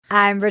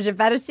I'm Bridget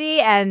Fetisi,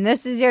 and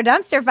this is your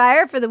dumpster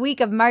fire for the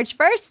week of March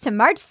 1st to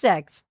March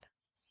 6th.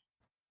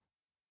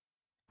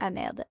 I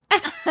nailed it.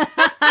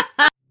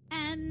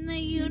 And the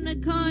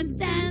unicorns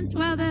dance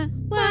while the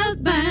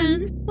world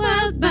burns,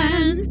 world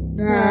burns.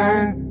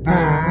 World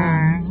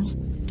burns.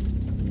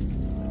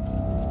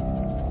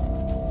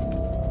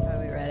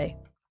 Are we ready?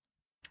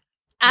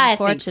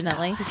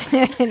 Unfortunately.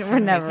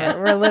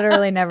 We're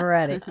literally never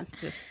ready.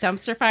 Just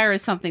dumpster fire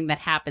is something that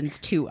happens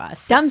to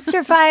us.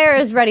 Dumpster fire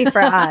is ready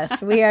for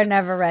us. We are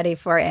never ready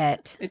for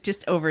it. It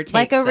just overtakes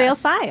like a real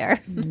us. fire.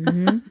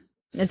 Mm-hmm.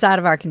 It's out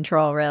of our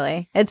control,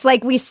 really. It's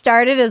like we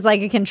started as like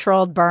a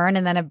controlled burn,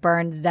 and then it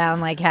burns down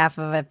like half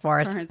of it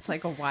for us. It's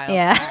like a wildfire.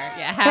 Yeah.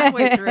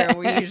 Halfway through,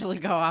 we usually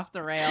go off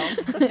the rails.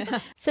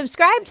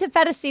 Subscribe to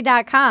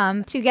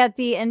Fetisi.com to get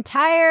the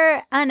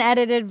entire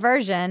unedited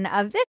version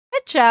of this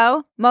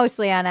show,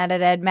 mostly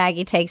unedited.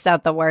 Maggie takes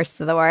out the worst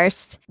of the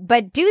worst.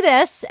 But do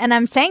this, and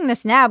I'm saying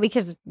this now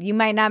because you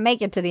might not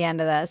make it to the end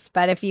of this,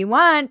 but if you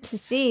want to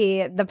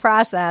see the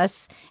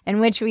process in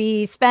which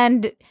we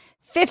spend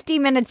 50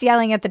 minutes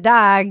yelling at the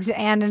dogs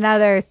and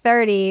another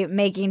 30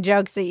 making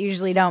jokes that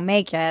usually don't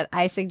make it,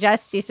 I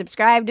suggest you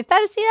subscribe to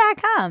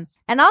Fetisi.com.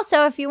 And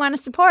also, if you want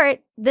to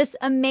support this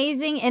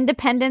amazing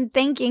independent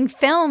thinking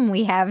film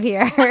we have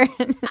here.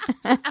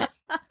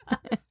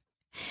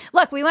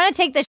 Look, we want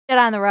to take this shit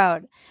on the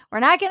road.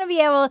 We're not going to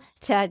be able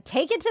to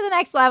take it to the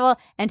next level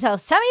until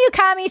some of you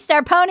commies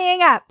start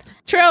ponying up.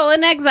 Troll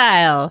in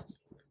exile.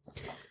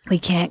 We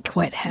can't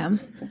quit him.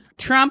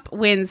 Trump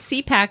wins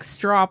CPAC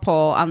straw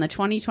poll on the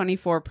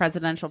 2024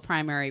 presidential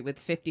primary with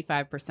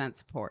 55%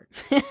 support.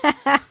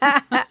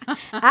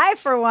 I,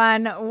 for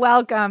one,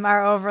 welcome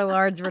our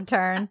overlord's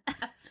return.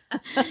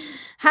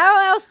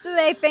 How else do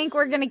they think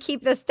we're going to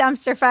keep this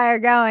dumpster fire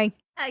going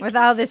with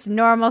all this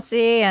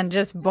normalcy and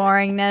just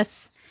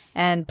boringness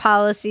and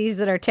policies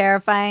that are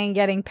terrifying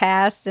getting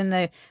passed in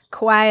the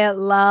quiet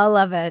lull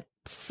of a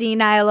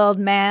senile old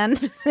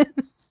man?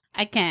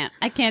 I can't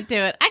do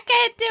it. I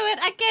can't do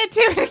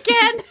it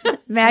again.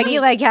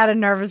 Maggie had a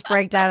nervous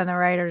breakdown in the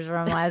writer's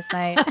room last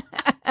night.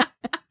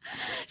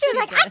 She was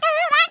like, I can't do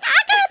it.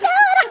 I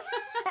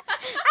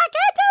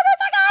can't do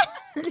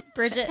this again.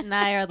 Bridget and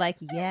I are like,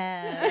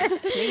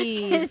 yes,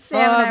 please.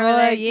 Sam and I 4 were more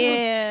like,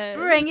 years.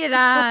 Bring it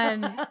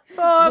on.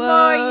 4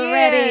 more years.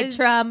 Ready,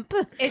 Trump.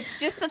 It's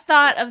just the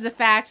thought of the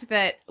fact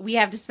that we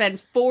have to spend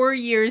 4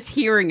 years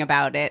hearing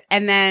about it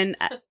and then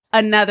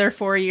another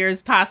 4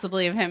 years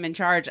possibly of him in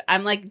charge.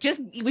 I'm like,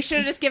 we should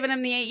have just given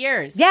him the 8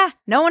 years. Yeah,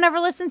 no one ever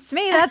listens to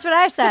me. That's what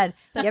I said.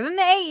 Give him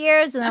the 8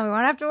 years, and then we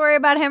won't have to worry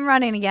about him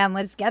running again.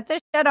 Let's get this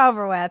shit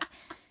over with.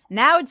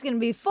 Now it's going to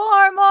be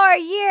 4 more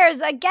years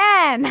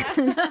again.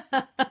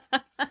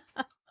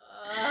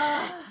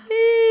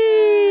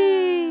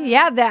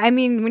 Yeah, I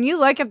mean, when you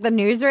look at the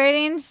news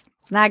ratings,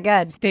 it's not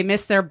good. They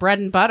miss their bread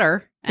and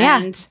butter.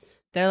 And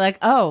they're like,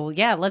 oh,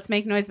 yeah, let's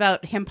make noise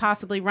about him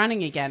possibly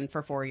running again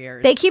for 4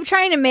 years. They keep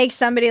trying to make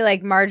somebody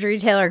like Marjorie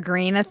Taylor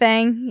Greene a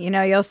thing. You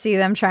know, you'll see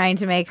them trying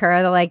to make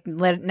her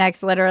the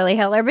next literally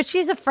Hitler, but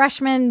she's a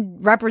freshman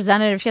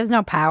representative. She has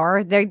no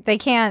power. They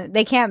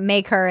can't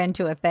make her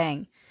into a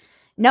thing.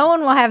 No one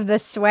will have the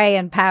sway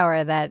and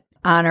power that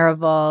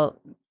Honorable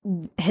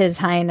His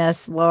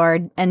Highness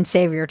Lord and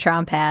Savior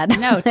Trump had.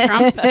 No,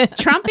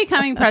 Trump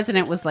becoming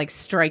president was like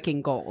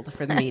striking gold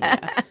for the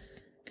media.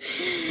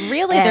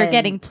 Really, they're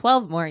getting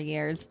 12 more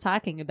years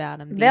talking about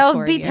him.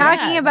 They'll be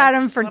talking about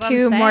him for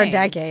 2 more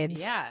decades.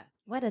 Yeah.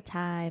 What a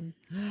time.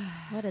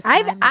 What a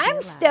time.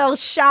 I'm still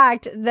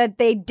shocked that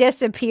they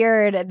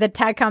disappeared, the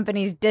tech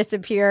companies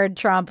disappeared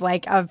Trump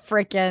like a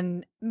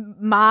freaking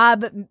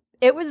mob.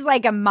 It was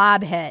like a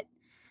mob hit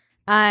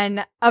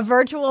on a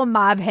virtual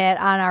mob hit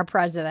on our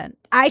president.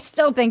 I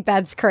still think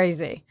that's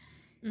crazy.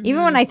 Mm-hmm.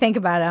 Even when I think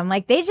about it, I'm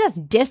like, they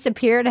just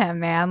disappeared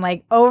him, man,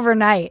 like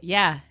overnight.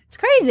 Yeah. It's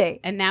crazy.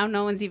 And now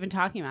no one's even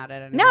talking about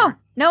it anymore.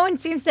 No one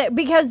seems to,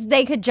 because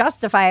they could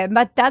justify it.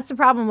 But that's the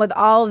problem with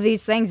all of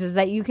these things, is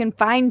that you can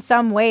find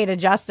some way to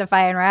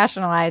justify and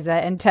rationalize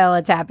it until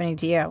it's happening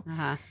to you.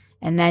 Uh-huh.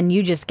 And then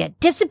you just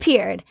get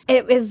disappeared.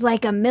 It was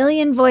like a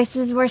million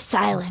voices were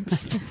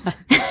silenced.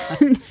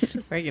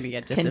 We're going to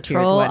get disappeared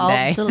Control, one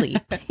day. Alt,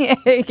 delete.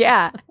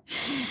 Yeah.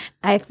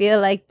 I feel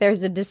like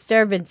there's a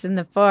disturbance in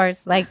the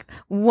force. Like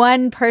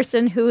one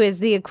person who is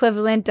the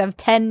equivalent of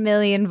 10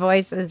 million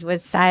voices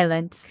was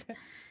silenced.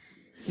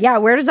 Yeah,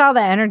 where does all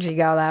the energy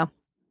go, though?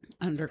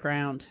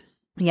 Underground.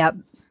 Yep.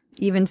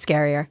 Even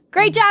scarier.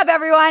 Great job,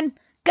 everyone.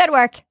 Good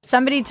work.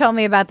 Somebody told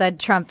me about the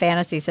Trump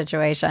fantasy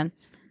situation.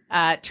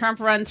 Trump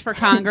runs for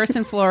Congress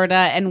in Florida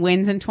and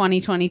wins in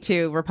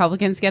 2022.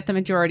 Republicans get the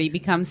majority,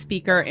 become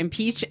speaker,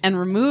 impeach and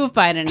remove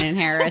Biden and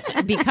Harris,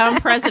 become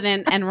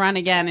president, and run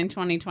again in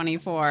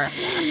 2024.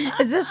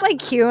 Is this like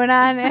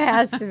QAnon? It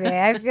has to be.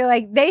 I feel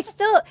like they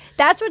still,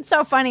 that's what's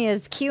so funny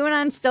is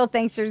QAnon still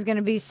thinks there's going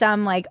to be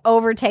some like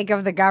overtake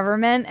of the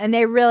government, and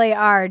they really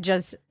are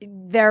just,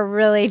 they're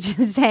really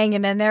just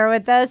hanging in there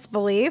with this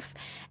belief.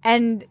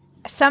 And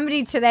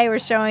somebody today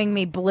was showing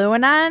me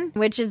BlueAnon,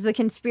 which is the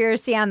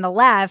conspiracy on the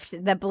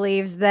left that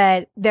believes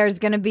that there's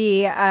going to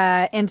be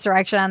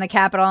insurrection on the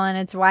Capitol, and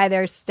it's why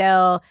there's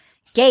still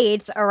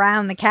gates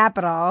around the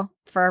Capitol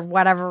for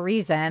whatever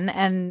reason.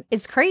 And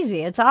it's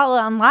crazy. It's all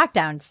on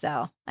lockdown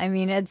still. I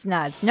mean, it's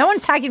nuts. No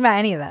one's talking about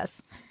any of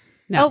this.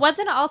 No. Oh,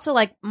 wasn't it also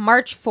like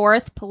March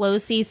 4th,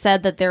 Pelosi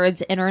said that there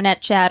was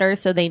internet chatter,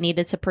 so they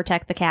needed to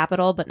protect the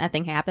Capitol, but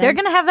nothing happened? They're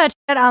going to have that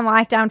shit on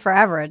lockdown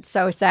forever. It's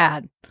so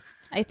sad.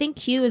 I think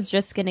Q is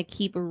just going to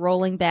keep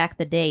rolling back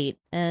the date.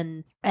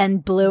 And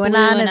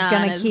BlueAnon is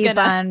going to keep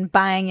on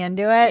buying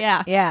into it.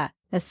 Yeah. Yeah.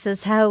 This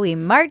is how we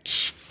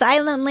march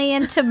silently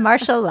into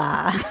martial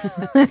law.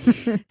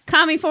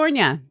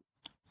 California.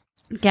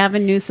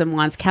 Gavin Newsom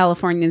wants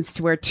Californians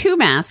to wear 2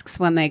 masks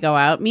when they go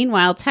out.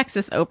 Meanwhile,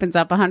 Texas opens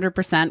up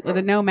 100% with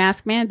a no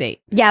mask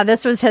mandate. Yeah,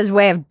 this was his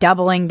way of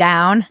doubling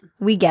down.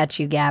 We get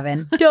you,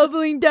 Gavin.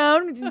 Doubling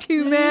down with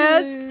 2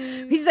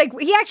 masks. He's like,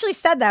 he actually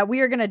said that. We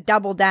are going to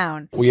double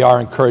down. We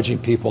are encouraging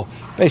people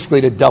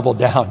basically to double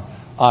down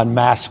on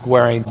mask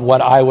wearing.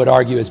 What I would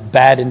argue is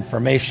bad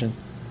information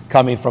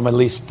coming from at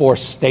least 4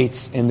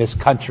 states in this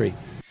country.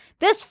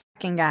 This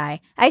fucking guy,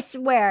 I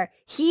swear,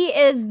 he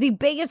is the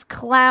biggest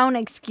clown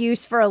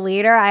excuse for a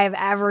leader I've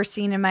ever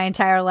seen in my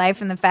entire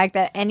life. And the fact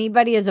that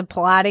anybody is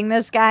applauding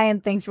this guy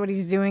and thinks what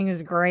he's doing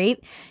is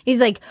great. He's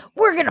like,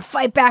 we're going to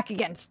fight back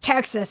against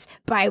Texas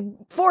by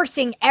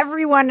forcing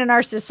everyone in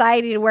our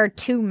society to wear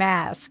 2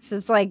 masks.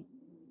 It's like,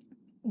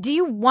 do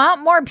you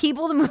want more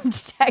people to move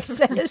to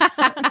Texas?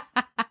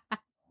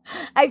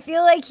 I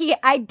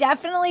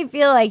definitely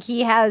feel like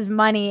he has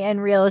money in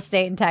real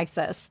estate in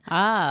Texas.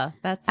 Ah,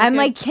 I'm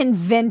like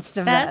convinced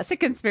of that's this. a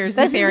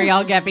conspiracy theory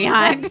I'll get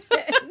behind.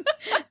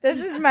 This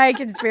is my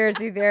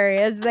conspiracy theory,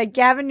 is that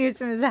Gavin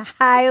Newsom is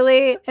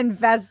highly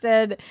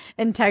invested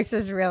in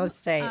Texas real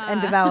estate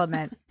and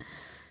development.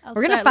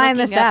 We're going to find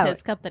this out.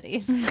 His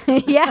companies.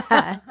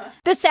 Yeah.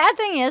 The sad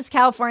thing is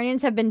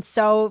Californians have been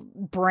so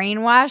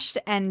brainwashed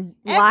and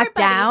locked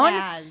down.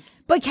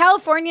 Has. But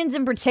Californians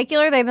in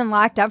particular, they've been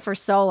locked up for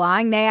so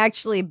long, they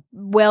actually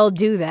will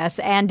do this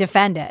and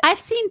defend it.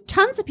 I've seen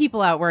tons of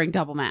people out wearing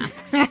double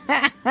masks.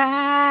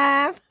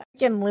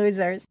 Fucking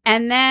losers.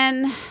 And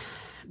then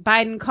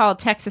Biden called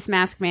Texas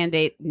mask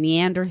mandate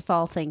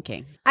Neanderthal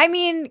thinking. I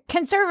mean,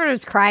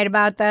 conservatives cried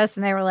about this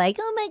and they were like,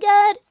 oh my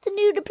God, it's the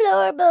new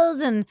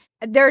deplorables. And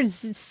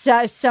there's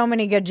so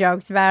many good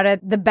jokes about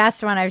it. The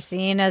best one I've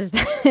seen is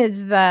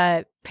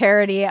the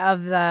parody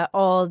of the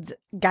old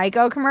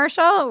Geico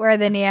commercial where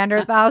the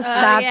Neanderthal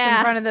stops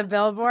in front of the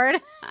billboard.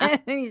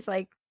 And he's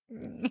like...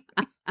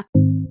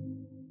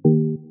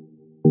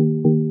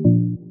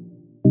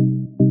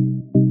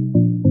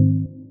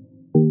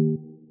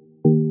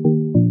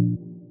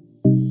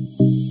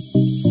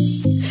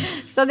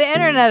 So the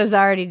internet is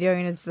already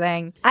doing its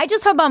thing. I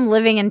just hope I'm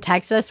living in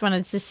Texas when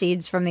it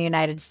secedes from the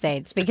United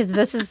States, because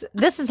this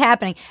is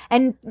happening.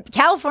 And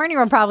California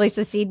will probably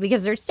secede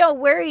because they're so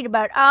worried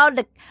about all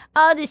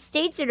the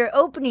states that are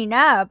opening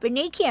up, and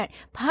they can't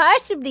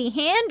possibly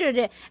handle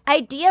the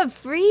idea of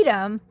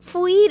freedom.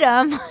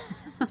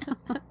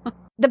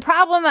 The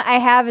problem I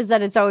have is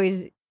that it's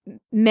always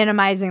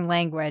minimizing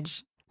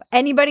language.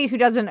 Anybody who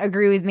doesn't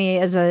agree with me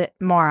is a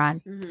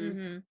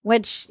moron,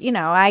 which,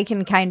 I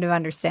can kind of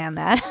understand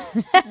that.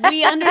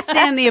 We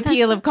understand the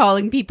appeal of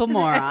calling people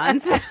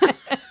morons.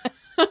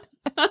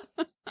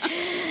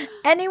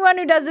 Anyone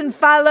who doesn't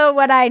follow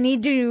what I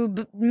need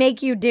to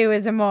make you do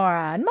is a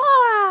moron.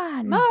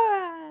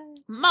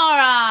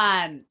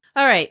 Moron.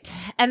 All right.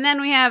 And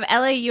then we have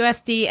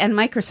LAUSD and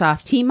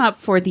Microsoft team up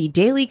for the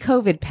Daily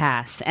COVID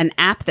Pass, an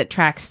app that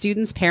tracks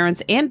students,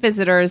 parents, and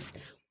visitors,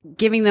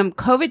 giving them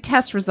COVID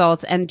test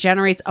results and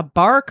generates a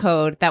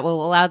barcode that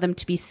will allow them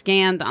to be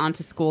scanned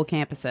onto school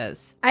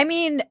campuses. I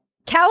mean,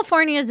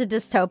 California is a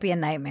dystopian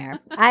nightmare.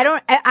 I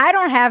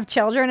don't have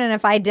children, and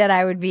if I did,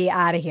 I would be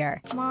out of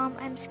here. Mom,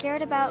 I'm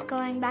scared about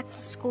going back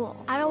to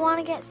school. I don't want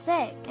to get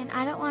sick, and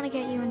I don't want to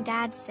get you and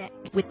Dad sick.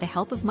 With the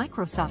help of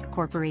Microsoft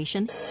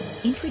Corporation,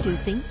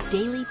 introducing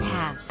Daily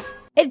Pass.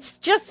 It's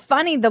just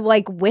funny, the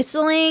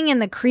whistling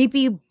and the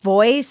creepy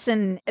voice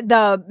and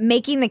the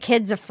making the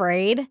kids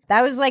afraid.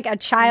 That was like a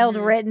child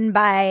written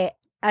by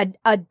an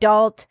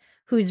adult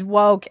who's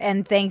woke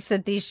and thinks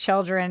that these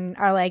children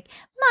are like,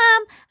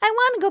 Mom, I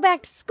want to go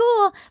back to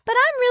school, but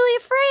I'm really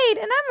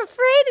afraid, and I'm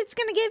afraid it's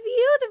going to give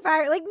you the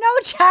virus. Like, no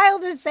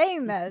child is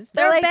saying this.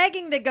 They're like,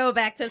 begging to go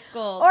back to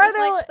school. Or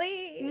they're like,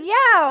 please.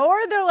 Yeah,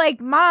 or they're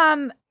like,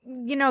 Mom,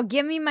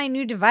 give me my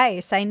new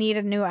device. I need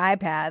a new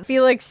iPad.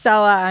 Felix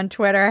Sella on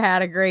Twitter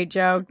had a great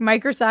joke.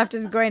 Microsoft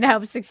is going to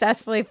help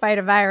successfully fight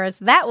a virus.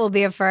 That will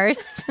be a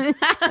first.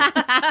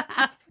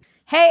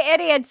 Hey,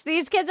 idiots,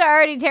 these kids are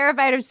already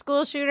terrified of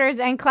school shooters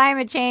and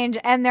climate change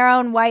and their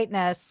own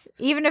whiteness,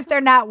 even if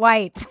they're not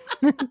white.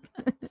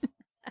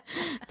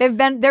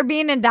 They're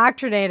being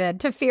indoctrinated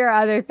to fear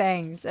other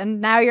things.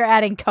 And now you're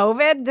adding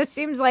COVID? This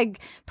seems like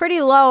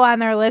pretty low on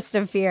their list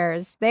of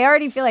fears. They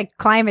already feel like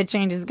climate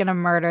change is going to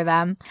murder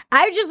them.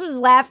 I just was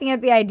laughing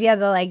at the idea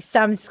that like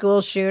some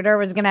school shooter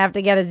was going to have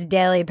to get his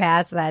daily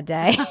pass that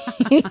day.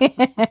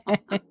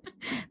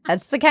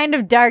 That's the kind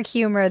of dark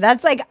humor.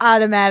 That's like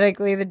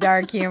automatically the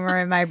dark humor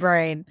in my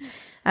brain.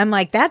 I'm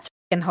like, that's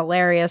fucking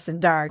hilarious and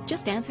dark.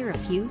 Just answer a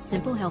few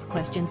simple health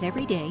questions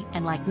every day,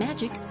 and like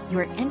magic,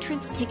 your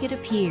entrance ticket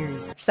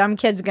appears. Some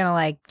kid's gonna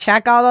like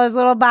check all those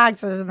little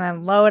boxes and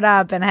then load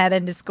up and head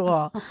into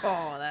school.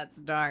 Oh, that's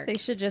dark. They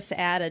should just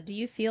add a "Do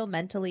you feel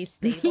mentally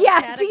stable?" Yeah,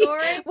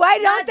 category. why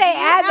don't they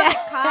add have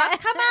that? a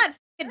cough? Come on,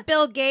 f***ing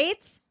Bill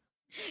Gates.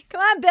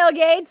 Come on, Bill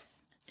Gates.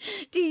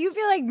 Do you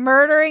feel like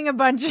murdering a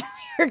bunch of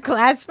your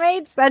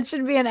classmates? That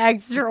should be an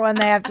extra one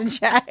they have to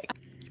check.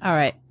 All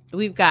right.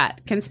 We've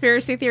got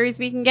conspiracy theories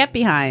we can get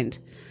behind.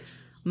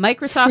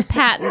 Microsoft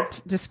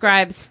patent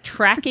describes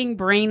tracking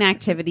brain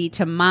activity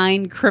to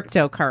mine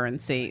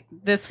cryptocurrency.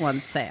 This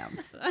one's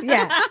Sam's.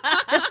 Yeah.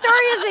 The story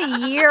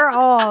is a year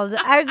old.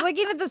 I was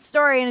looking at the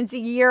story and it's a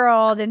year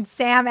old, and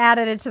Sam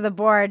added it to the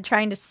board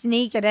trying to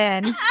sneak it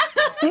in.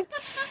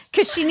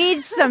 Because she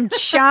needs some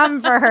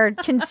chum for her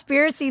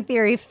conspiracy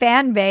theory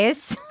fan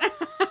base.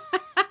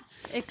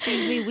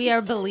 Excuse me, we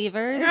are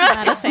believers,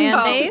 not a fan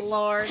base. Oh,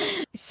 Lord.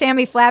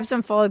 Sammy flaps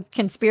him full of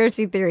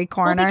conspiracy theory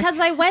corner. Well, because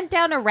I went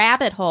down a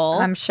rabbit hole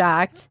I'm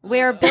shocked.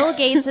 where Bill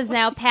Gates is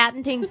now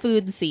patenting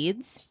food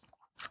seeds.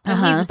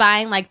 And he's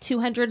buying like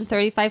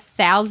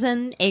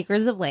 235,000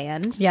 acres of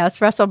land.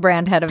 Yes, Russell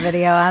Brand had a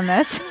video on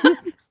this.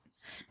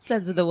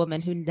 Says the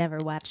woman who never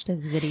watched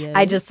his video.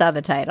 I just saw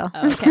the title.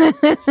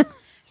 Okay.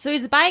 So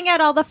he's buying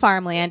out all the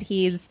farmland.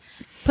 He's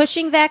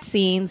pushing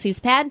vaccines. He's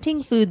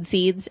patenting food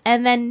seeds.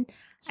 And then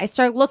I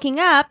start looking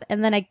up,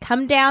 and then I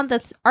come down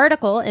this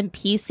article in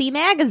PC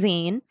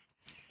Magazine,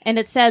 and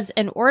it says,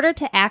 in order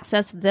to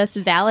access this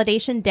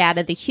validation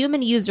data, the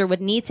human user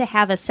would need to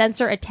have a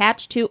sensor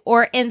attached to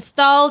or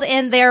installed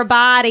in their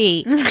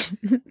body.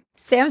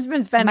 Sam's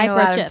been spending a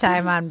lot of Microchips.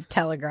 time on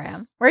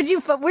Telegram. Where'd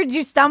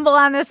you stumble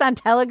on this on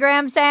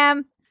Telegram,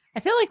 Sam? I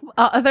feel like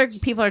other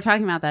people are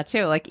talking about that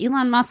too. Like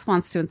Elon Musk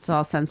wants to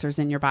install sensors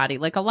in your body.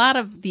 Like a lot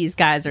of these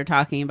guys are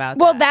talking about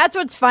Well, that. that's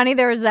what's funny.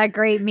 There was that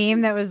great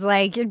meme that was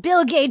like,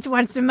 Bill Gates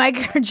wants to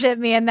microchip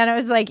me. And then it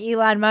was like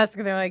Elon Musk.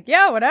 And they're like,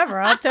 yeah, whatever.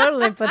 I'll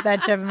totally put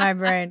that chip in my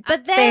brain.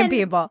 But then Same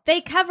people.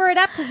 they cover it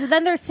up because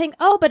then they're saying,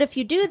 oh, but if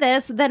you do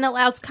this, then it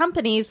allows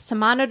companies to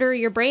monitor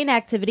your brain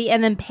activity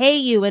and then pay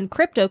you in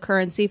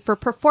cryptocurrency for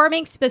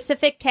performing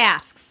specific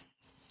tasks.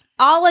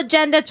 All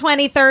Agenda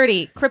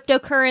 2030,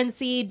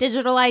 cryptocurrency,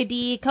 digital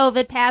ID,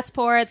 COVID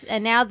passports,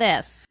 and now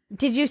this.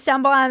 Did you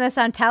stumble on this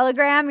on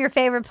Telegram, your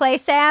favorite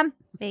place, Sam?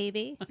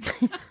 Baby.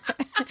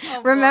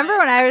 Remember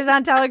when I was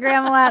on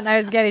Telegram a lot and I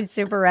was getting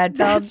super red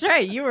pilled? That's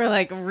right. You were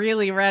like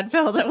really red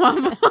pilled at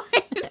one point.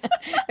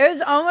 It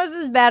was almost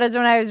as bad as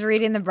when I was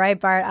reading the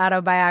Breitbart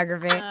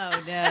autobiography.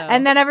 Oh, no.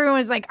 And then everyone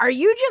was like, are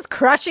you just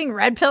crushing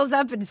red pills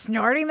up and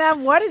snorting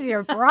them? What is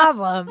your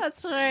problem?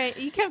 That's right.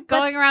 You kept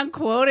going around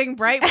quoting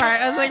Breitbart.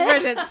 I was like,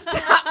 Bridget,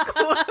 stop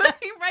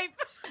quoting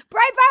Breitbart.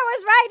 Breitbart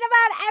was right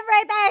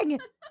about everything.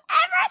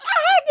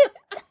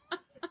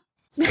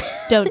 Everything.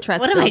 Don't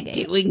trust What am Bill I Gates.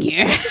 doing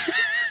here?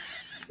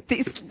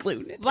 These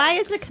lunatics. Why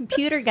is a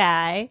computer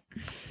guy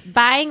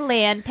buying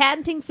land,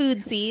 patenting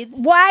food seeds?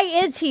 Why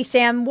is he,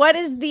 Sam? What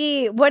is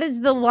the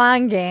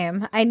long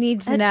game? I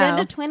need to Agenda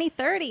know.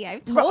 2030.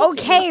 I've told But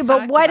okay, We've but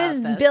talked what about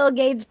is this. Bill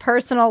Gates'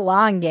 personal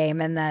long game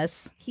in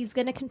this? He's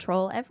going to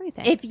control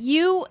everything. If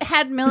you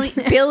had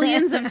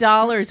billions of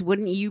dollars,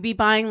 wouldn't you be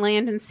buying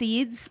land and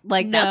seeds?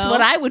 Like, that's No.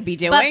 what I would be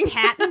doing. But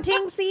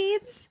patenting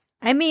seeds?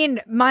 I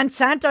mean,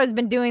 Monsanto has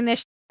been doing this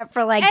shit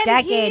for like And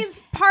decades.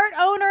 he's part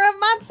owner of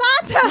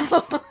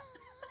Monsanto.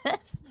 Oh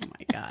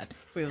my God.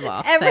 We've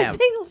lost Everything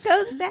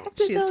Sam. goes back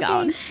to She's Bill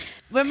gone. Gates.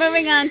 We're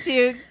moving on to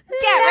Get Maggie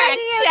Wrecked,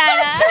 is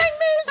China. censoring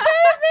me,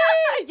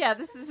 save me! Yeah,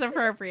 this is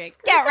appropriate.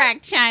 Get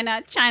Wrecked,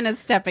 China. China's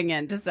stepping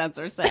in to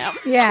censor Sam.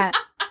 Yeah.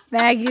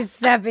 Maggie's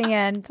stepping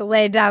in to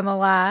lay down the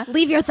law.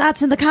 Leave your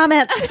thoughts in the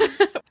comments.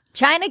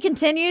 China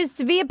continues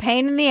to be a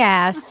pain in the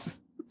ass.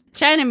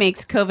 China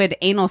makes COVID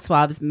anal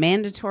swabs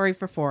mandatory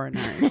for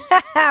foreigners.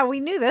 We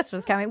knew this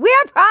was coming. We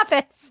are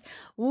prophets.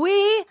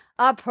 We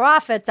are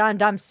prophets on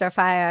Dumpster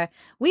Fire.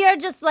 We are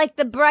just like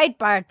the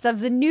Breitbarts of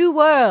the new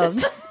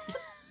world.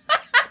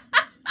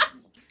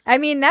 I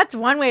mean, that's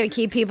one way to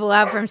keep people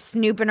out from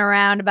snooping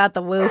around about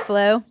the Wu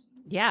flu.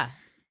 Yeah.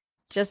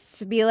 Just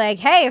to be like,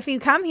 hey, if you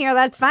come here,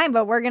 that's fine,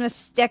 but we're going to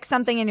stick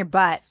something in your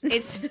butt.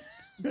 It's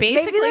Maybe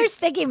basically they're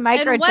sticking And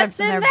microchips what's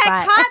in in their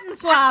that butt. cotton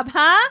swab,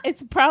 huh?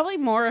 it's probably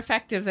more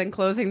effective than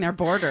closing their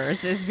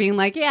borders is being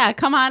like, yeah,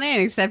 come on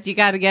in, except you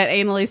got to get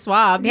anally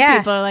swabbed. Yeah.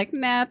 People are like,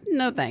 nah,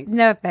 no thanks.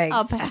 No thanks.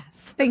 I'll pass.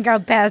 Think I'll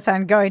pass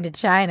on going to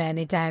China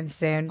anytime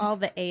soon. All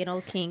the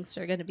anal kinks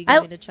are going to be I-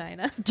 going to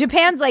China.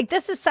 Japan's like,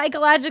 this is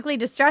psychologically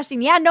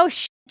distressing. Yeah, no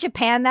shit,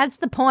 Japan. That's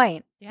the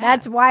point. Yeah.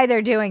 That's why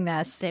they're doing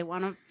this. They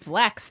want to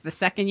flex the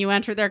second you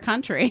enter their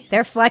country.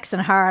 They're flexing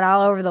hard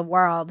all over the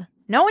world.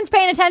 No one's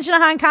paying attention to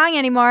Hong Kong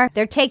anymore.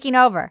 They're taking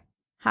over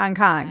Hong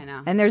Kong. I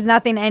know. And there's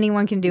nothing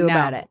anyone can do No.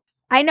 about it.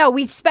 I know.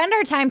 We spend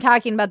our time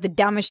talking about the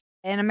dumbest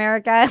shit in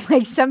America.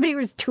 Like somebody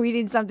was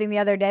tweeting something the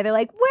other day. They're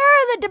like,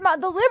 where are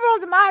the liberal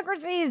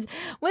democracies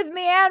with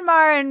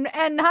Myanmar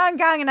and Hong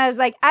Kong? And I was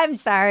like, I'm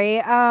sorry.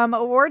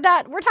 We're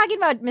talking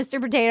about Mr.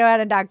 Potato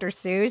Head and Dr.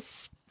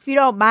 Seuss. If you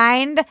don't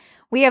mind,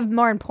 we have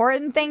more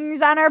important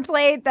things on our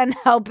plate than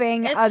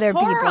helping other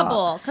people. It's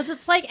horrible because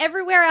it's like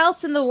everywhere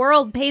else in the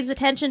world pays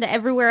attention to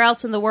everywhere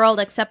else in the world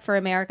except for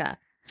America.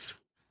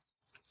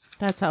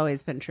 That's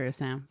always been true,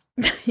 Sam.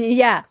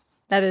 Yeah,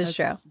 that is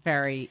true. That's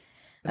very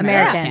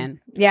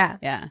American. Yeah.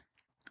 Yeah.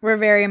 We're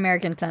very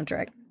American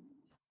centric.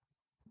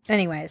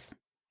 Anyways,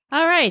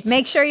 All right.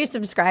 make sure you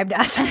subscribe to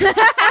us.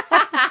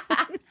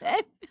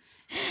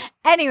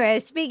 Anyway,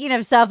 speaking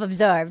of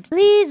self-absorbed,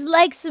 please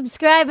like,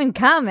 subscribe, and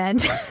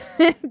comment.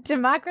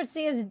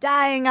 Democracy is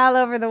dying all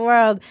over the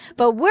world,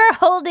 but we're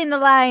holding the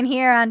line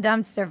here on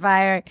Dumpster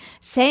Fire,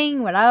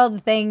 saying all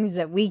the things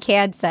that we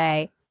can't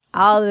say.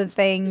 All the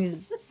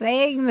things,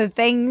 saying the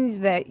things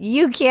that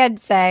you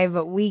can't say,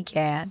 but we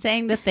can.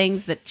 saying the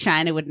things that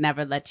China would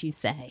never let you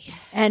say.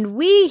 And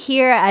we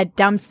here at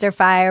Dumpster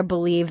Fire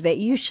believe that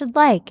you should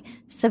like,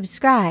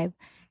 subscribe,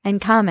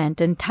 and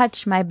comment and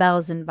touch my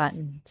bells and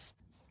buttons.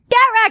 Get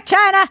wrecked,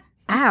 China!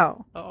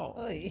 Ow.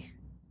 Oh.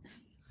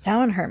 That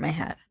one hurt my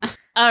head.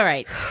 All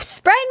right.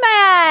 Sprained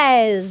my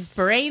eyes!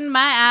 Sprain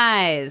my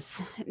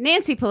eyes.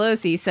 Nancy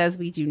Pelosi says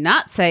we do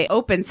not say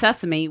open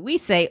sesame. We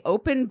say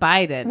open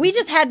Biden. We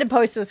just had to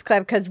post this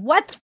clip because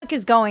what the fuck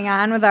is going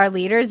on with our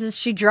leaders? Is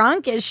she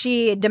drunk? Is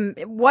she...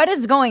 what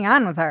is going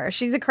on with her?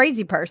 She's a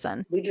crazy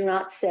person. We do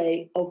not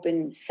say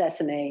open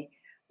sesame.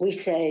 We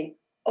say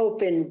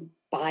open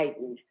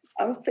Biden.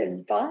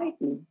 Open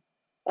Biden.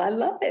 I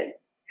love it.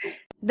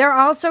 They're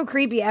all so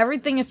creepy.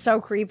 Everything is so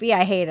creepy.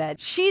 I hate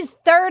it. She's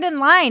third in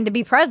line to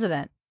be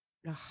president.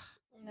 No.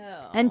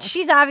 And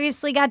she's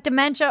obviously got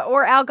dementia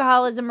or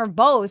alcoholism or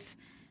both.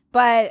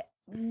 But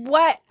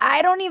what?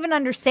 I don't even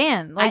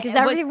understand. Like, is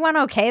everyone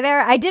okay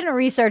there? I didn't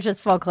research this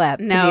full clip,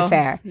 to be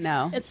fair.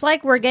 No. It's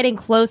like we're getting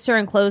closer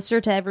and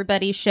closer to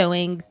everybody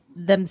showing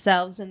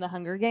themselves in the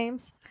Hunger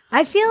Games.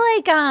 I feel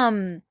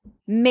like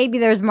maybe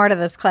there's more to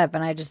this clip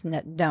and I just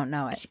don't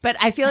know it. But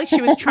I feel like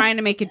she was trying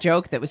to make a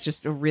joke that was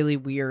just a really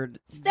weird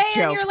Stay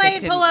in joke your that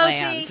lane, didn't Pelosi.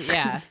 land.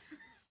 Yeah.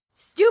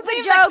 Stupid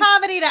Leave jokes. the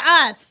comedy to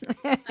us.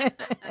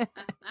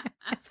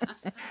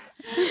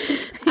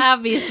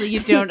 Obviously,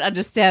 you don't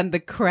understand the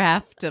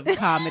craft of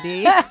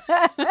comedy. All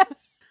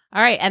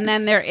right. And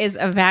then there is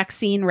a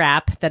vaccine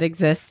rap that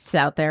exists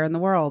out there in the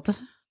world.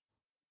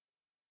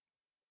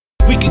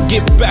 We can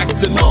get back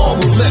to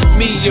normal. Let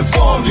me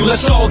inform you.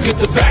 Let's all get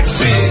the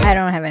vaccine. I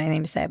don't have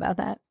anything to say about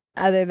that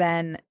other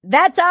than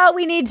that's all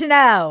we need to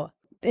know.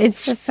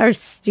 It's just so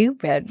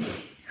stupid.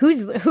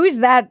 Who's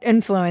that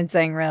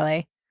influencing,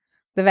 really?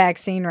 The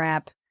vaccine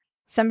rap.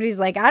 Somebody's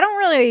like, I don't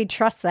really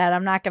trust that.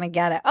 I'm not going to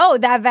get it. Oh,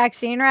 that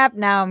vaccine rap?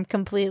 Now I'm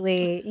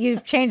completely...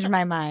 You've changed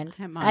my mind.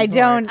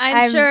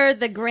 I'm sure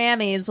the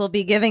Grammys will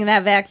be giving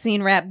that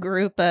vaccine rap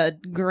group a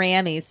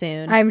Grammy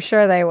soon. I'm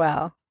sure they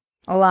will.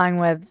 Along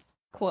with...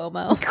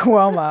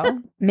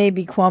 Cuomo.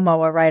 Maybe Cuomo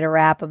will write a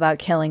rap about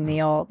killing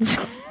the olds.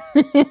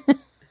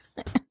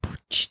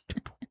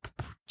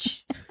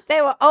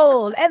 They were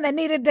old and they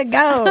needed to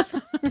go.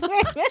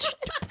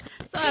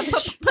 So I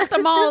put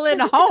them all in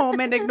a home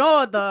and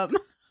ignored them.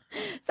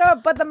 So I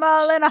put them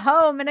all in a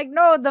home and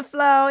ignored the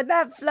flow.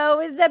 That flow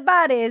is their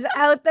bodies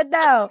out the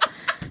door.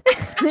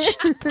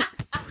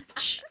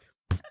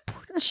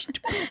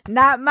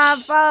 Not my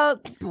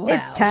fault. Wow.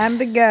 It's time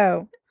to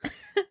go.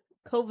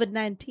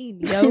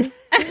 COVID-19, yo.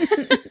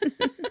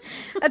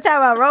 That's how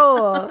I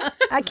roll.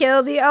 I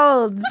kill the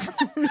olds.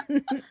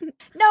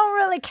 No one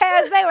really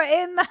cares. They were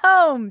in the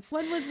homes.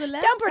 When was the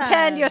last Don't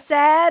pretend you're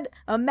sad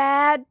or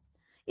mad.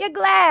 You're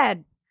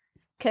glad.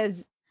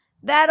 Because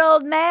that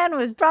old man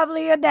was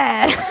probably your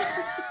dad.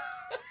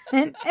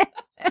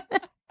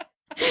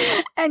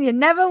 and you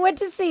never went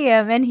to see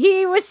him, and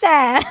he was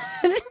sad.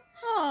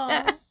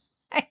 Aw.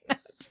 I know.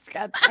 It just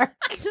got dark.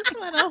 I just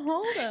want to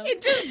hold him.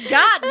 It just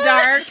got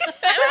dark. It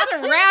was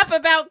a rap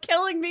about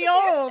killing the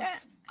olds.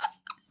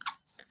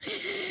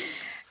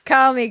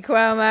 Call me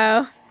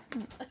Cuomo.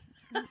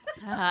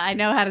 I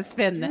know how to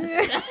spin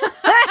this.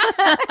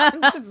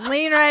 Just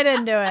lean right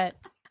into it.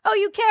 Oh,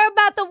 you care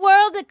about the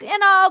world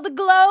and all the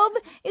globe?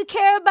 You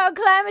care about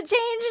climate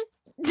change?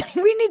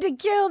 We need to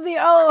kill the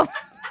old.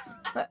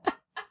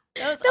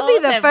 They'll be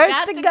the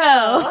first to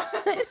go.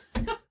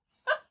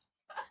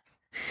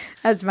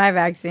 That's my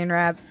vaccine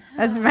rap.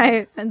 That's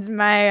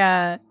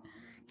my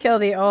kill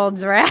the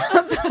olds rap.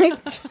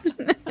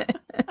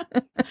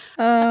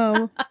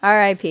 Oh,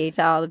 R.I.P.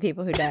 to all the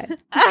people who died.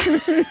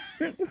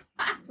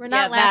 We're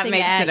not laughing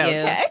at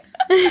you.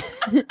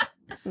 Okay.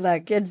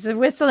 Look, it's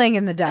whistling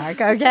in the dark,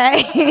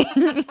 okay?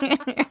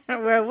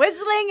 We're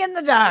whistling in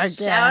the dark.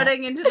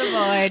 Shouting into the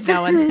void.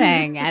 No one's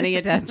paying any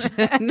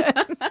attention.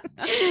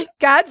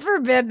 God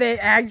forbid they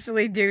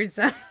actually do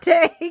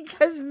someday,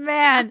 because,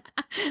 man,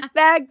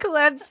 those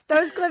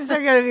clips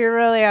are going to be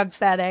really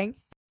upsetting.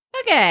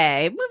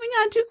 Okay, moving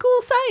on to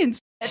cool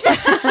science.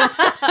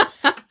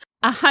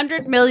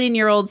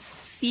 100-million-year-old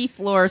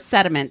seafloor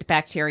sediment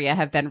bacteria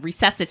have been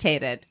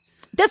resuscitated.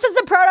 This is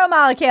a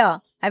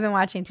proto-molecule. I've been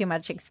watching too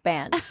much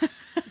Expanse.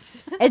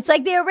 It's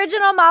like the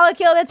original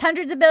molecule that's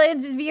hundreds of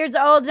billions of years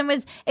old and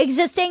was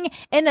existing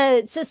in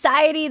a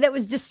society that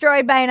was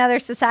destroyed by another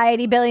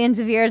society billions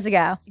of years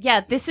ago.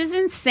 Yeah, this is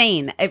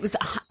insane. It's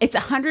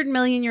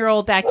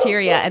 100-million-year-old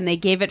bacteria, and they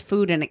gave it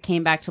food, and it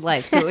came back to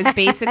life. So it was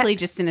basically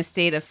just in a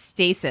state of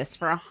stasis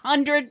for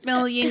 100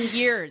 million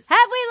years.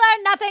 Have we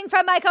learned nothing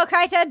from Michael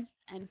Crichton?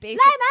 And Lamentations!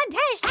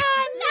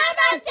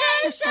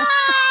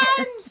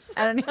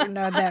 I don't even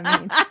know what that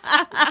means.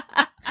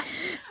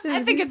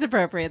 I think it's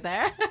appropriate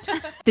there.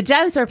 The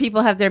dinosaur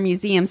people have their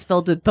museums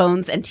filled with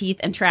bones and teeth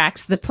and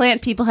tracks. The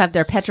plant people have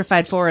their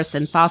petrified forests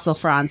and fossil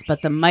fronds,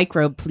 but the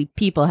microbe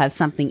people have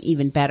something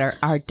even better.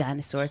 Our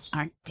dinosaurs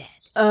aren't dead.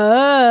 Oh,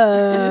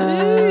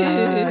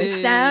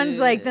 sounds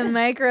like the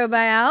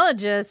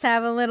microbiologists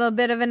have a little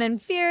bit of an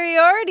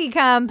inferiority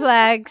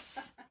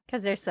complex.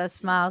 Because they're so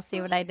small.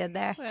 See what I did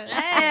there?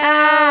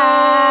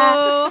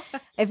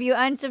 If you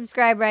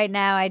unsubscribe right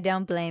now, I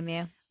don't blame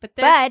you.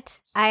 But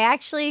I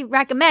actually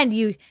recommend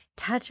you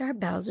touch our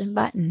bells and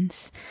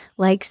buttons.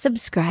 Like,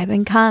 subscribe,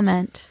 and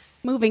comment.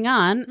 Moving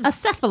on, a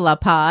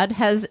cephalopod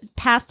has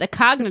passed a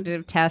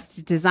cognitive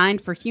test designed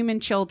for human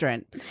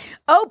children.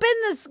 Open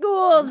the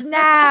schools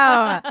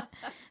now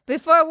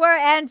before we're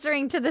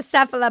answering to the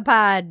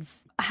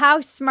cephalopods.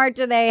 How smart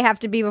do they have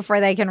to be before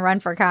they can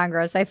run for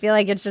Congress? I feel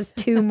like it's just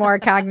 2 more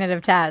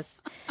cognitive tests.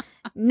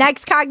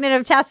 Next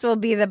cognitive test will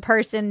be the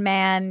person,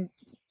 man,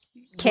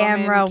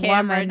 camera,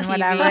 woman,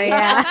 whatever.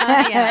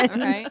 Yeah. Yeah,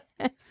 right.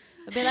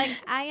 It'll be like,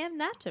 I am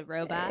not a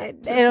robot.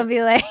 It'll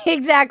be like,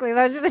 exactly.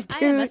 Those are the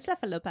 2. I am a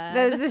cephalopod.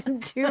 Those are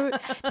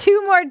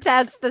two more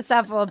tests the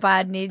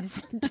cephalopod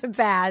needs to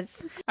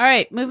pass. All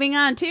right, moving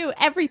on to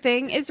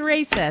everything is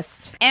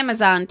racist.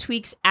 Amazon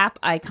tweaks app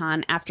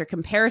icon after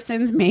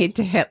comparisons made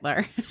to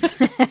Hitler.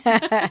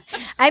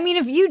 I mean,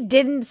 if you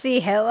didn't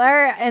see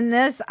Hitler in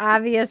this,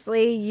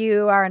 obviously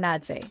you are a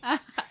Nazi.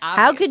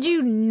 How could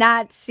you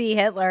not see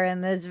Hitler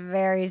in this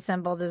very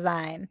simple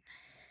design?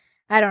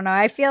 I don't know.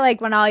 I feel like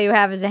when all you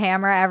have is a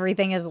hammer,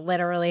 everything is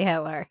literally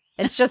Hitler.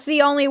 It's just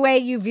the only way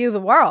you view the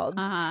world.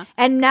 Uh-huh.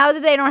 And now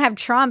that they don't have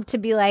Trump to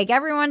be like,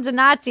 everyone's a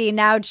Nazi,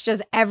 now it's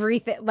just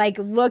everything, like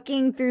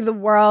looking through the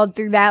world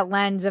through that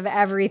lens of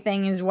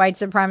everything is white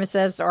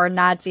supremacist or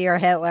Nazi or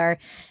Hitler.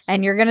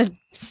 And you're going to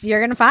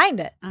find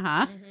it.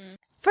 Uh-huh. Mm-hmm.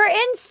 For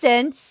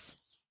instance,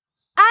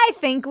 I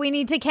think we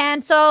need to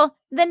cancel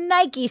the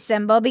Nike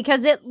symbol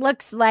because it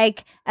looks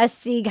like a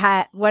Sieg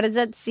Heil. What is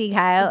it? Sieg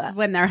Heil.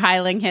 When they're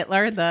heiling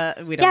Hitler,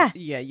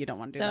 you don't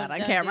want to do that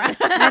on camera.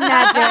 I'm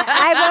not doing it.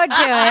 I won't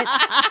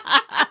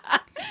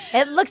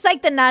do it. It looks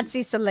like the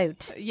Nazi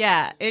salute.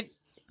 Yeah,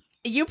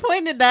 you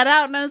pointed that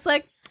out, and I was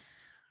like,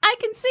 I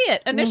can see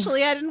it.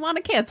 Initially, I didn't want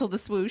to cancel the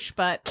swoosh,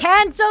 but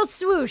cancel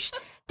swoosh.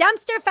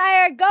 Dumpster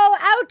fire, go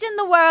out in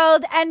the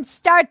world and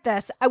start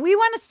this. We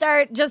want to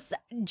start just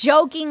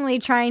jokingly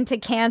trying to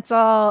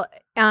cancel.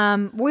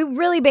 We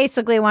really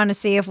basically want to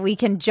see if we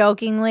can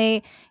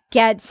jokingly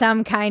get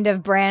some kind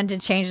of brand to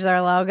change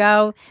their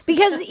logo.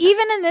 Because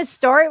even in this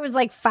story, it was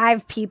like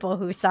 5 people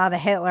who saw the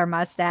Hitler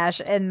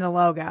mustache in the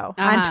logo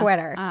on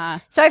Twitter.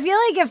 So I feel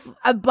like if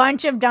a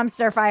bunch of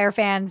Dumpster Fire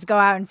fans go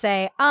out and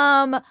say,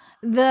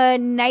 the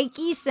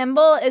Nike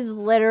symbol is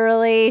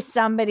literally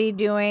somebody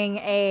doing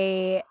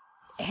a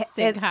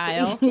Sieg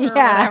Heil or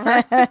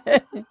whatever.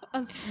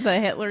 The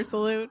Hitler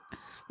salute.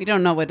 We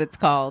don't know what it's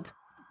called.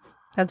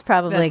 That's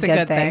probably a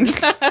good thing.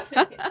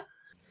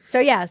 So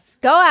yes,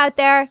 go out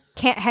there,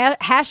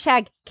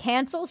 hashtag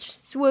cancel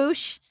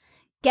swoosh,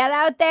 get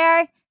out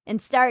there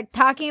and start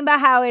talking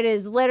about how it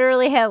is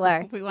literally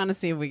Hitler. We want to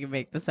see if we can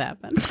make this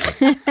happen.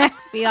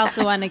 We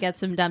also want to get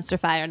some Dumpster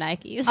Fire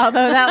Nikes.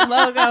 Although that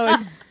logo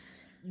is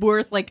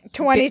worth like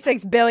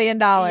 $26 billion.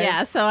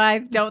 Yeah, so I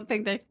don't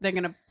think that they're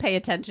going to pay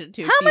attention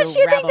to. How much do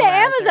you think the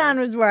Amazon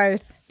was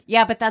worth?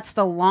 Yeah, but that's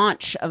the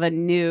launch of a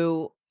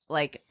new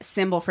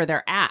symbol for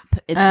their app.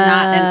 It's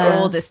not an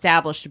old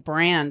established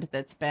brand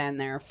that's been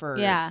there for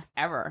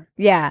ever.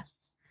 Yeah.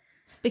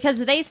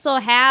 Because they still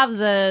have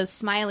the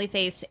smiley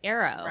face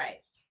arrow.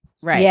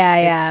 Right.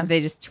 Yeah. They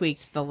just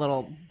tweaked the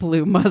little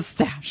blue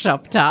mustache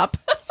up top.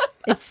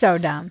 It's so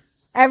dumb.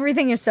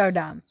 Everything is so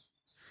dumb.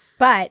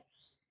 But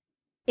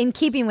in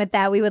keeping with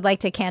that, we would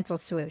like to cancel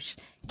swoosh.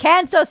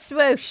 Cancel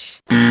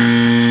swoosh.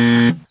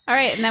 All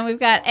right, and then we've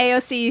got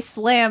AOC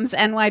slams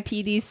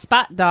NYPD's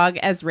spot dog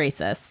as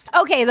racist.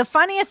 Okay, the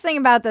funniest thing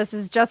about this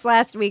is just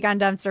last week on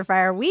Dumpster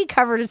Fire, we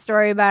covered a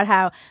story about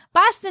how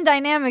Boston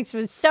Dynamics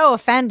was so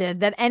offended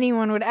that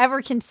anyone would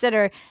ever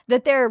consider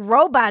that their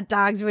robot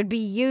dogs would be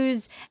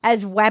used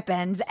as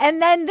weapons.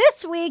 And then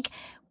this week,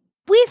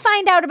 we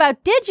find out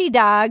about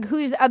DigiDog,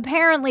 who's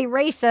apparently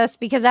racist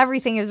because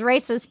everything is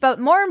racist, but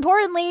more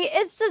importantly,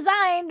 it's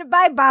designed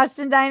by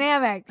Boston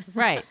Dynamics.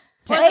 Right.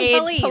 To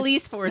aid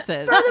police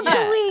forces. For the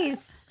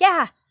police.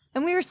 Yeah.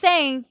 And we were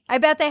saying, I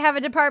bet they have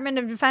a Department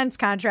of Defense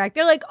contract.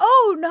 They're like,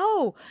 oh,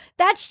 no,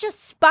 that's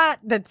just Spot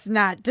that's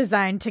not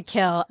designed to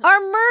kill. Our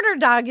murder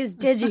dog is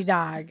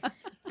Digidog.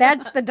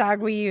 That's the dog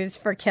we use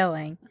for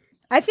killing.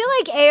 I feel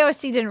like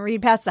AOC didn't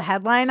read past the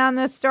headline on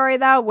this story,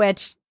 though,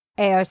 which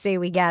AOC,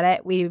 we get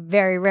it. We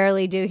very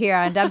rarely do here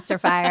on Dumpster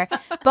Fire.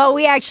 But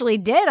we actually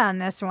did on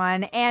this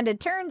one. And it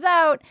turns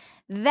out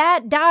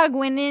that dog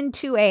went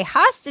into a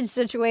hostage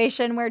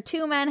situation where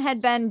 2 men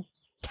had been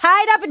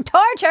tied up and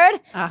tortured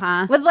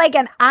with like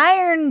a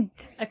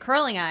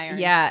curling iron.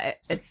 Yeah,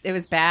 it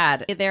was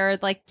bad. There are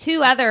like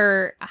 2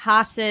 other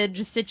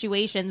hostage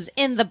situations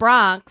in the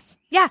Bronx.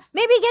 Yeah,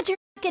 maybe get your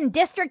fucking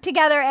district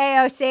together,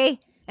 AOC,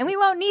 and we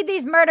won't need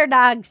these murder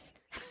dogs.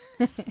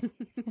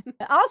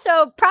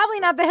 Also, probably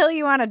not the hill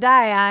you want to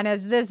die on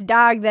is this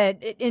dog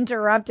that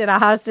interrupted a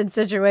hostage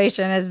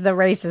situation as the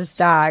racist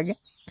dog.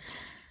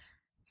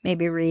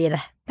 Maybe read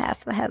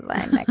past the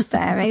headline next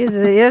time.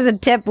 Here's a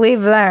tip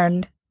we've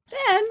learned.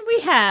 Then we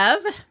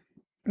have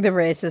the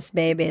racist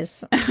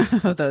babies.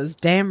 Oh, those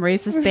damn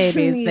racist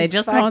babies. They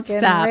just won't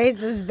stop.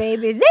 Racist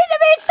babies need to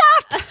be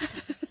stopped.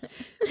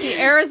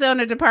 The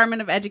Arizona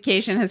Department of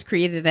Education has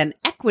created an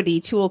equity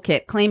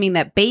toolkit claiming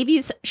that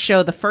babies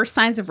show the first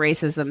signs of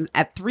racism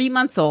at 3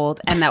 months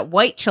old and that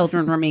white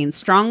children remain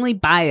strongly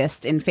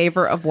biased in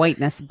favor of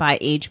whiteness by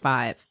age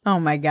 5. Oh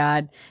my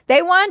God.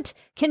 They want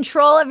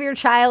control of your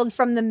child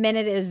from the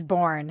minute it is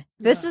born.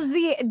 This is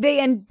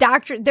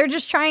they're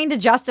just trying to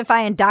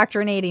justify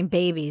indoctrinating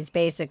babies,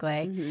 basically.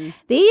 Mm-hmm.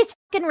 These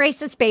fucking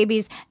racist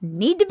babies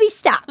need to be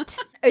stopped.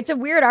 It's a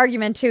weird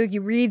argument too.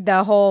 You read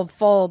the whole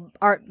full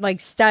art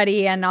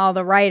study and all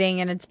the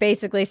writing, and it's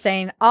basically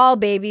saying all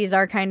babies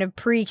are kind of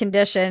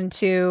preconditioned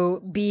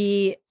to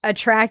be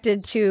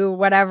attracted to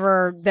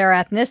whatever their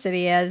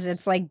ethnicity is.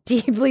 It's like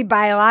deeply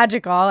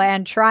biological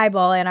and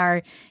tribal in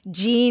our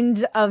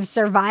genes of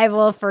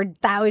survival for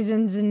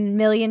thousands and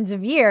millions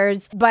of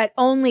years, but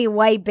only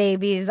white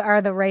babies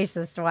are the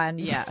racist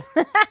ones. Yeah.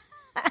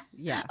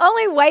 Yeah.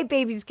 Only white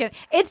babies can.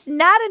 It's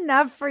not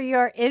enough for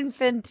your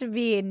infant to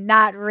be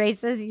not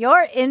racist.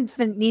 Your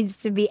infant needs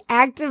to be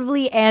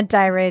actively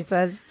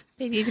anti-racist.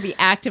 They need to be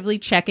actively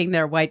checking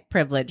their white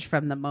privilege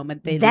from the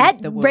moment they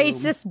leave the womb. That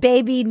racist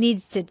baby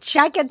needs to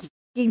check its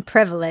fucking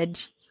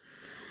privilege.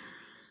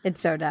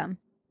 It's so dumb.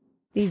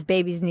 These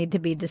babies need to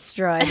be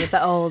destroyed with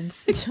the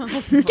olds. Get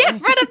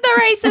rid of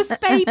the racist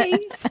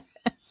babies.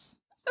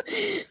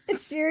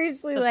 It's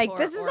seriously like,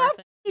 this is how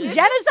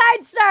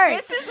genocide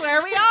starts. This is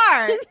where we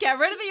are. Get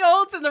rid of the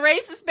olds and the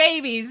racist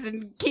babies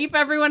and keep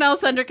everyone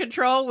else under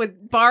control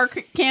with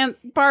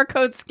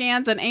barcode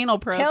scans and anal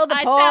probes. Kill the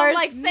I poor. sound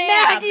like Sam.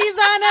 Maggie's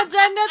on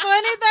Agenda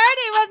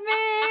 2030 with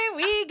me.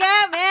 We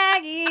got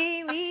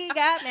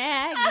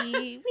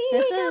Maggie.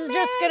 This is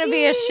just going to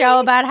be a show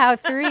about how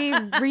 3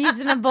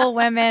 reasonable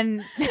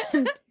women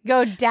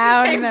go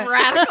down.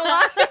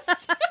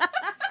 Radicalized.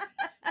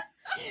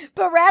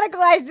 But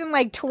radicalized in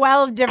like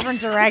 12 different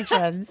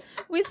directions.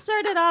 We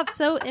started off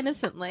so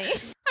innocently.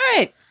 All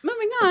right,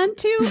 moving on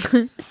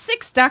to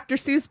 6 Dr.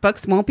 Seuss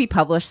books won't be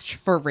published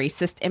for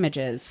racist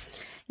images.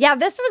 Yeah,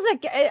 this was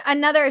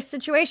another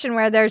situation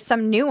where there's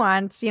some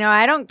nuance. You know,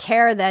 I don't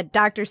care that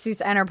Dr.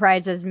 Seuss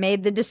Enterprises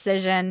made the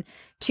decision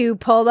to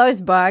pull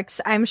those books.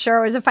 I'm sure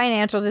it was a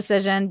financial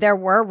decision. There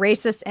were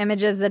racist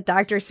images that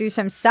Dr. Seuss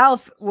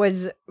himself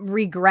was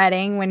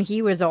regretting when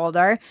he was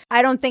older.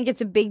 I don't think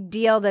it's a big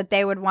deal that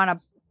they would want to.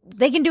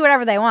 They can do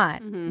whatever they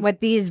want with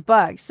these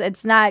books.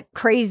 It's not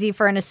crazy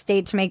for an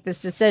estate to make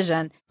this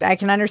decision. I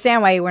can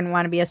understand why you wouldn't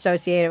want to be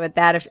associated with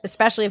that,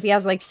 especially if he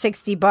has like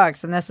 60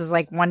 books and this is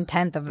like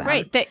 1/10 of them.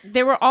 Right.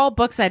 They were all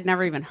books I'd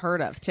never even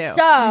heard of, too.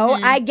 So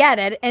I get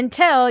it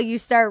until you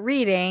start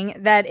reading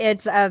that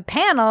it's a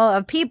panel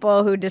of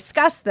people who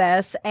discuss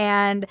this,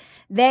 and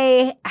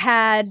they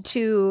had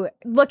to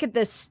look at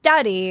this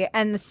study,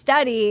 and the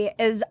study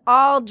is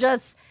all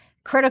just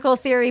critical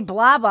theory,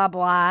 blah, blah,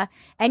 blah.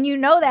 And you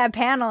know that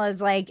panel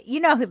is like, you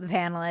know who the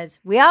panel is.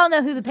 We all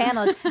know who the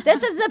panel is.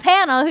 This is the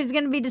panel who's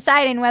going to be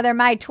deciding whether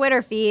my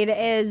Twitter feed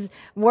is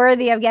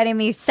worthy of getting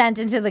me sent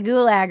into the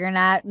gulag or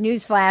not.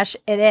 Newsflash,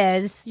 it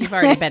is. You've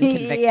already been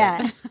convicted.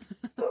 Yeah.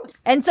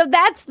 And so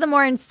that's the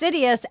more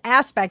insidious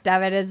aspect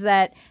of it, is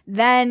that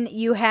then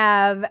you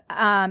have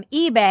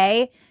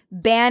eBay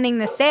banning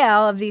the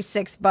sale of these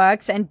 6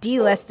 books and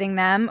delisting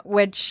them,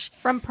 which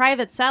From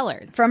private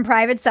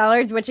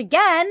sellers, which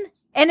again,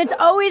 and it's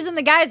always in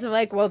the guise of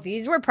like, well,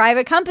 these were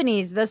private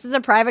companies. This is a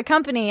private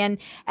company. And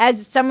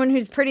as someone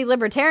who's pretty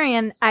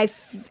libertarian,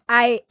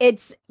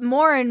 it's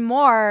more and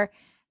more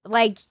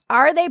like,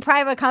 are they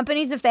private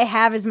companies if they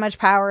have as much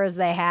power as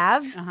they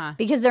have?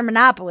 Because they're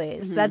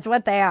monopolies. That's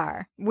what they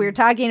are. We're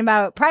talking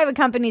about private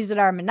companies that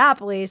are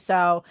monopolies.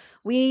 So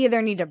we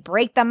either need to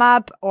break them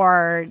up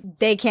or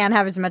they can't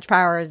have as much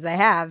power as they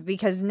have,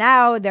 because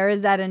now there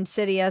is that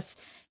insidious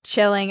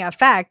chilling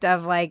effect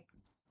of like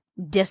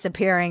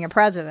disappearing a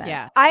president.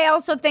 Yeah. I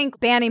also think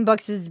banning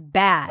books is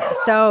bad.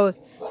 So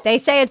they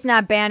say it's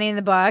not banning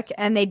the book,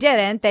 and they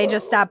didn't. They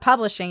just stopped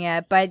publishing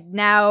it. But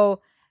now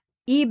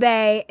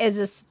eBay is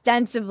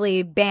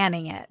ostensibly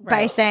banning it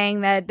by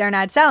saying that they're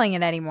not selling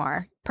it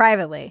anymore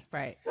privately.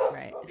 Right.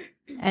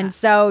 And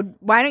so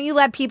why don't you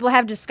let people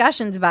have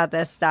discussions about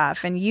this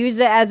stuff and use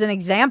it as an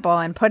example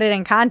and put it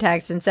in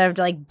context instead of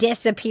like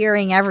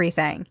disappearing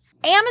everything?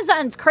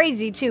 Amazon's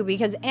crazy too,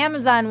 because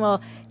Amazon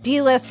will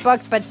delist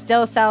books but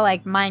still sell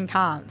like Mein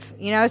Kampf,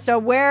 you know? So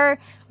where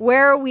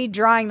are we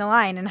drawing the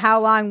line, and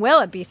how long will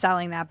it be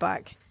selling that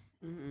book?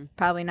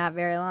 Probably not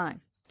very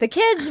long. The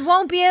kids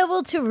won't be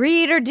able to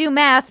read or do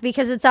math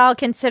because it's all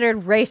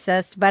considered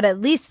racist, but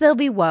at least they'll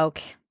be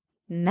woke.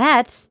 And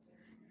that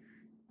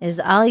is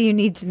all you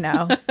need to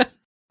know.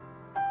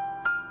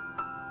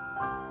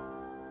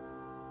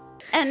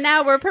 And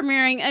now we're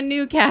premiering a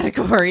new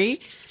category.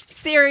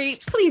 Siri,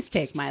 please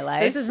take my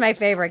life. This is my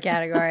favorite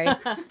category.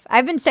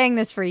 I've been saying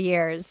this for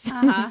years.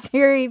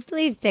 Siri,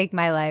 please take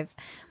my life.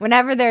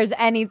 Whenever there's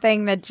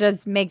anything that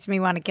just makes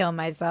me want to kill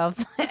myself,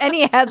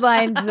 any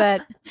headlines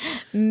that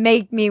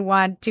make me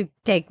want to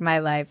take my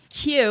life.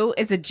 Q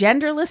is a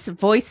genderless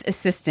voice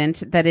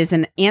assistant that is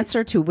an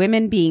answer to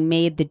women being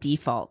made the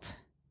default.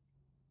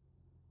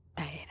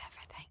 I hate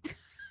everything.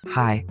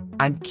 Hi,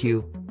 I'm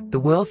Q, the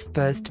world's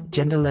first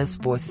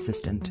genderless voice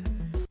assistant.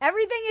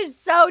 Everything is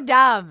so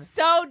dumb.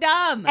 So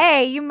dumb.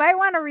 Hey, you might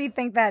want to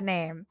rethink that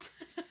name.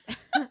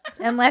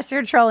 Unless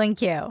you're trolling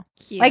Q.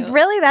 Like,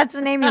 really? That's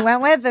the name you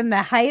went with in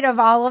the height of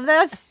all of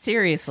this?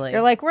 Seriously.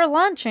 You're like, we're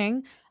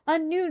launching a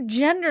new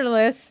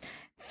genderless,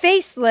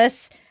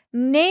 faceless,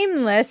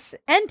 nameless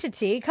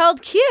entity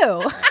called Q.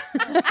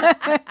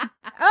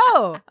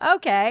 Oh,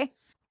 okay.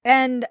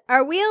 And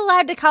are we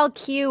allowed to call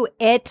Q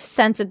it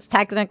since it's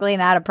technically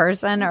not a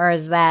person, or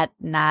is that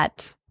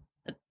not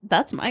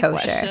That's my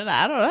kosher? question.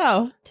 I don't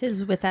know.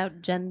 'Tis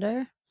without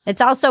gender. It's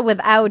also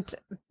without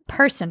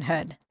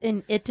personhood.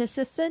 An it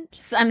assistant.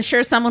 So I'm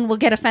sure someone will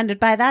get offended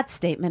by that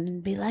statement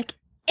and be like,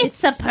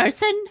 it's a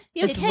person?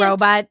 You It's can't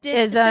robotism,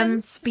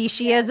 distance-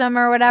 speciesism,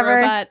 or whatever.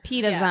 Robot,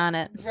 PETA's on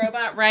it.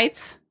 robot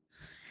rights.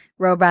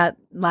 Robot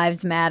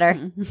lives matter.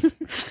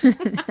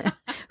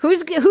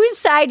 Whose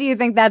side do you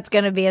think that's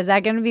going to be? Is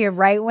that going to be a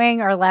right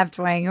wing or left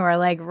wing who are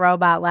like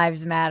robot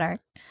lives matter?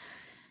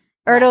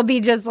 Or it'll be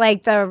just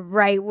like the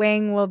right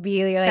wing will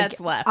be like That's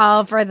left.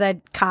 all for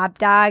the cop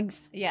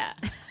dogs. Yeah.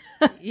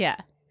 Yeah.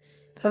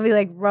 It'll be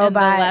like And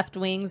robot, the left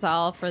wings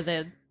all for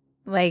the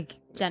like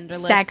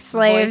genderless sex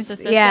slaves. voice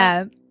assistant.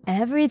 Yeah.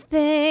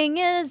 Everything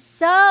is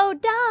so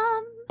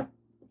dumb.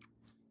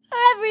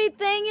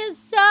 Everything is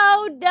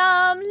so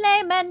dumb.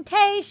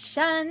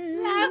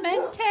 Lamentation.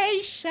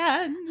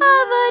 Lamentation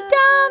Of a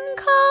dumb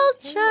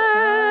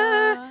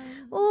culture.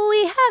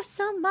 We have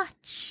so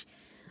much.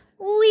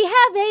 We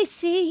have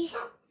AC.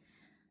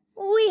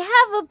 We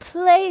have a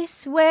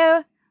place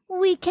where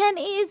we can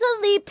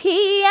easily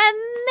pee, and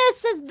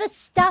this is the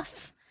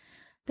stuff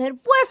that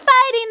we're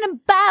fighting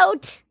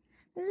about.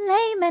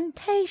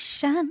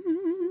 Lamentation.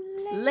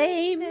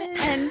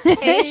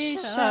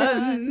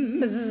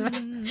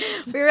 Lamentation.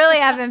 We really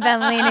haven't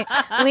been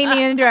leaning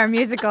into our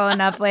musical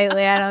enough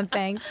lately, I don't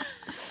think.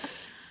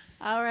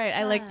 All right.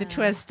 I like the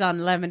twist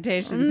on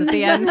lamentations at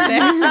the end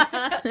there.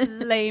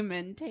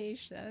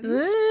 Lamentations.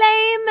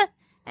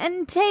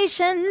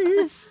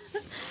 Lamentations.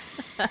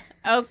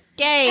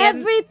 Okay. and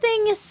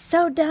Everything is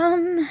so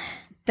dumb.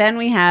 then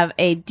we have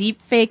a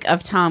deep fake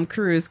of Tom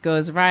Cruise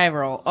goes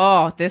viral.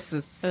 Oh, this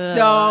was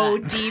so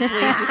deeply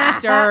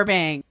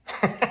disturbing.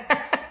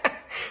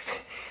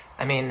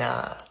 I mean,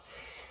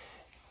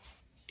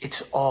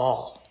 it's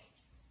all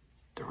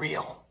the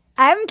real.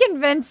 I'm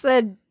convinced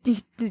that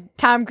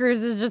Tom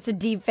Cruise is just a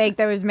deep fake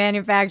that was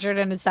manufactured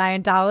in a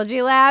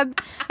Scientology lab.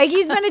 Like,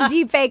 he's been a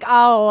deep fake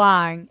all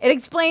along. It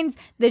explains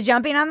the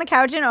jumping on the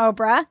couch in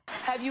Oprah.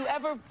 Have you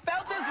ever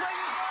felt this way?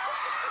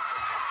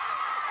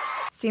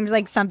 Seems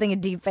like something a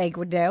deep fake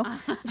would do.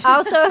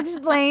 Also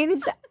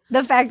explains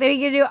the fact that he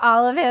can do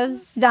all of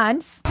his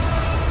stunts.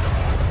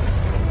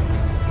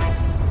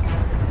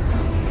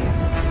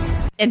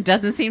 It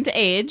doesn't seem to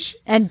age.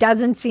 And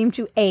doesn't seem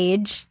to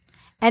age.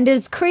 And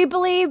is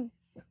creepily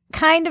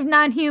kind of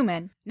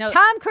non-human. No.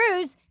 Tom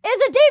Cruise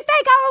is a deep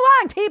fake all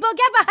along, people.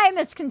 Get behind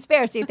this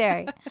conspiracy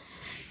theory.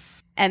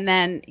 And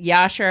then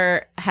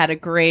Yasher had a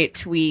great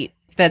tweet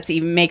that's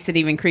even makes it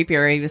even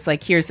creepier. He was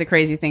like, here's the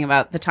crazy thing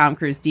about the Tom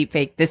Cruise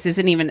deepfake. This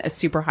isn't even a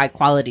super high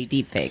quality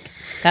deepfake.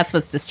 That's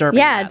what's disturbing.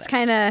 Yeah, about it's it.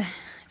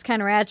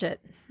 kind of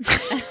ratchet.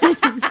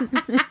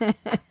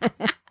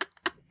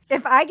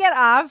 If I get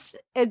off,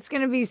 it's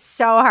going to be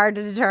so hard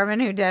to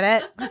determine who did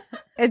it.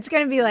 It's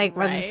going to be like,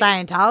 was it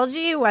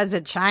Scientology? Was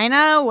it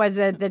China? Was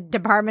it the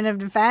Department of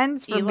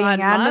Defense for Elon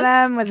being onto Musk?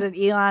 them? Was it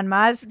Elon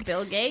Musk?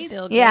 Bill Gates.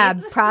 Yeah,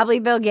 probably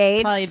Bill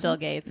Gates. Probably Bill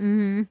Gates.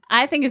 Mm-hmm.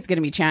 I think it's going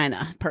to be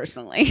China,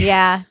 personally.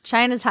 Yeah,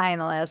 China's high on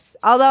the list.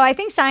 Although I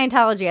think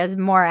Scientology has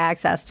more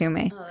access to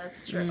me. Oh,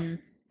 that's true.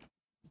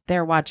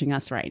 They're watching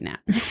us right now.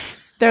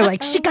 They're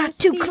like, she got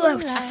too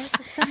close.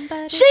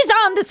 She's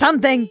on to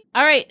something.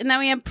 All right. And then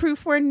we have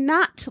proof we're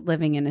not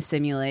living in a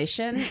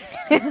simulation.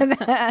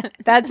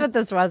 That's what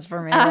this was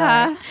for me.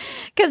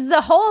 Because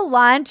the whole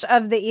launch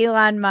of the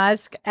Elon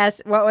Musk,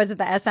 what was it,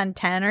 the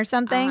SN10 or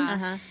something?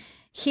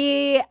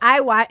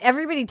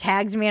 Everybody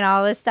tags me and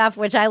all this stuff,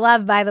 which I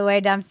love, by the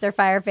way, Dumpster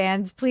Fire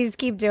fans. Please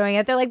keep doing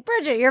it. They're like,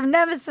 Bridget, your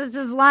nemesis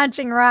is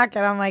launching a rocket.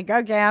 I'm like,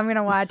 okay, I'm going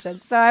to watch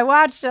it. So I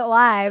watched it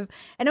live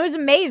and it was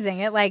amazing.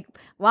 It like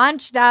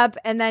launched up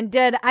and then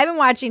I've been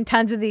watching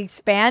tons of The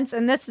Expanse,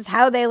 and this is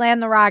how they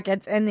land the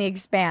rockets in The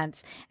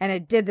Expanse. And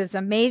it did this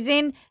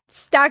amazing,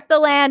 stuck the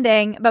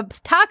landing, but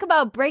talk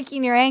about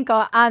breaking your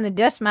ankle on the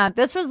dismount.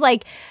 This was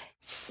like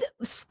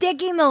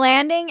sticking the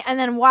landing and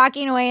then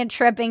walking away and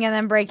tripping and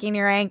then breaking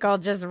your ankle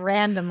just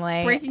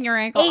randomly. Breaking your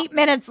ankle 8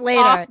 minutes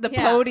later. off the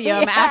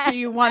podium after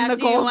you won the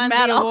gold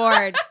medal. The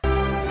award.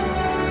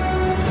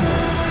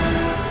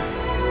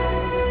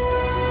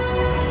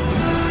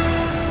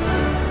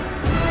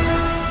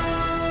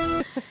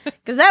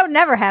 Because that would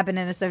never happen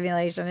in a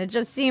simulation. It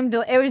just seemed,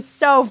 it was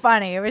so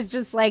funny. It was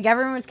just like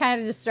everyone was kind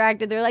of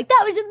distracted. They were like,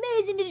 that was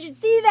amazing. Did you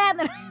see that? And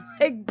then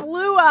it like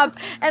blew up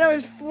and it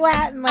was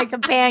flattened like a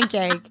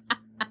pancake.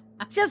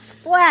 Just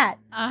flat.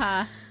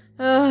 Uh-huh.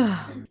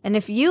 And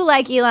if you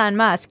like Elon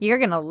Musk, you're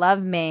going to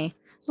love me.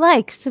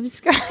 Like,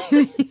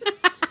 subscribe.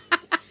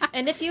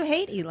 And if you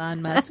hate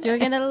Elon Musk, you're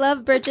going to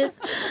love Bridget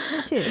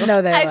too.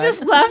 No, they I won't.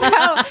 just love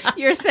how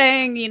you're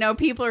saying,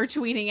 people are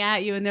tweeting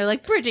at you and they're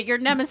like, Bridget, your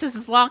nemesis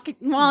is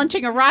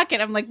launching a rocket.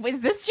 I'm like,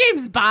 is this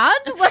James Bond?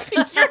 Like,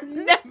 your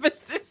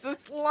nemesis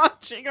is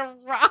launching a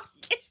rocket.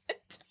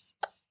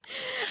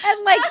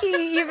 And like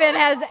he even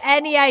has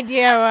any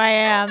idea who I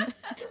am.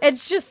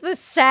 It's just the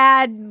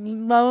sad,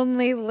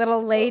 lonely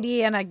little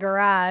lady in a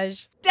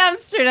garage.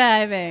 Dumpster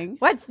diving.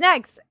 What's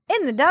next?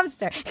 In the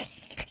dumpster.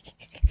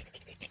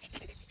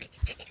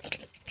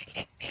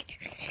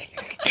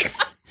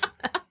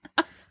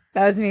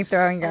 That was me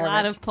throwing A garbage.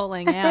 lot of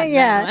pulling out.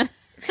 Yeah.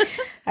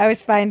 I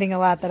was finding a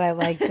lot that I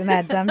liked in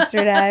that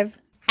dumpster dive.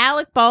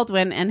 Alec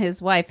Baldwin and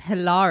his wife,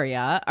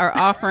 Hilaria, are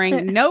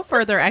offering no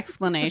further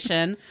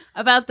explanation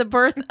about the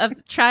birth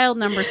of child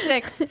number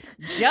 6,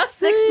 just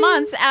 6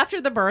 months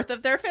after the birth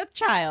of their 5th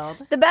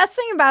child. The best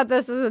thing about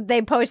this is that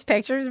they post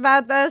pictures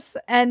about this,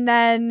 and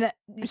then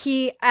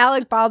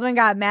Alec Baldwin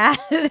got mad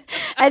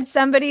at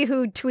somebody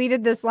who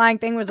tweeted this lying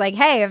thing, was like,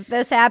 hey, if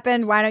this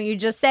happened, why don't you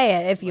just say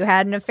it? If you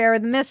had an affair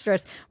with a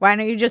mistress, why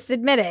don't you just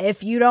admit it?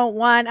 If you don't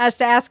want us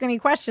to ask any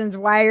questions,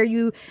 why are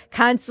you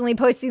constantly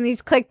posting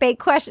these clickbait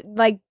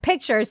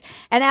pictures?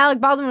 And Alec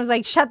Baldwin was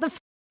like, shut the fuck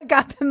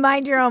up and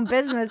mind your own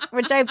business,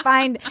 which I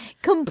find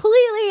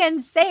completely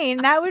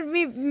insane. That would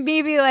be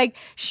me like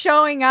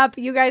showing up,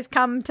 you guys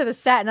come to the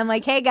set and I'm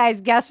like, hey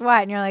guys, guess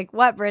what? And you're like,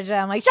 what, Bridget?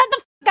 I'm like, shut the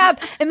fuck up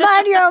and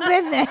mind your own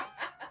business.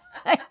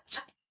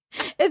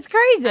 It's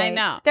crazy. I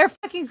know. They're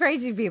fucking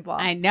crazy people.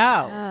 I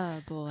know.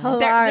 Oh, boy.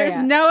 There's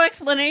no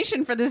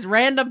explanation for this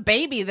random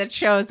baby that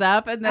shows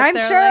up. And that I'm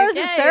they're sure like, it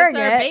was a hey,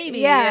 surrogate. It's our baby.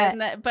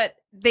 Yeah. But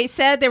they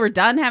said they were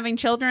done having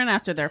children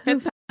after their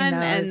 5th one.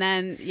 knows? And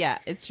then,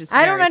 it's just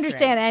I don't very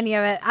understand strange. any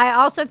of it. I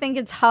also think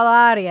it's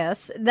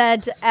hilarious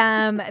that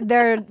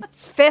their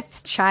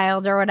 5th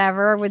child or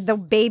whatever, with the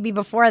baby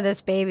before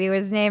this baby,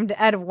 was named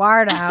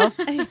Eduardo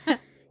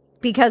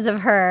because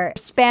of her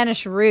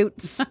Spanish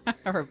roots.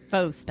 Or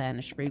faux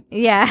Spanish roots.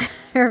 Yeah.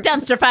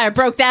 Dumpster Fire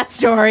broke that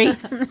story.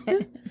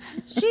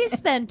 She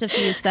spent a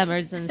few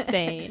summers in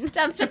Spain.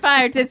 Dumpster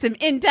Fire did some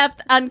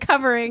in-depth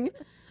uncovering.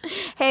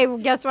 Hey, well,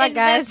 guess what,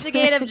 guys?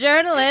 Investigative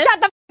journalist.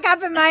 Shut the fuck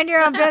up and mind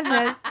your own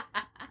business.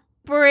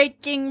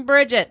 Breaking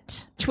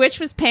Bridget. Twitch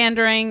was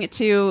pandering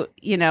to,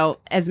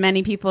 as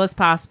many people as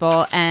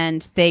possible,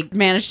 and they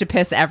managed to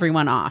piss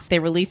everyone off. They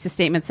released a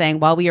statement saying,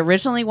 while we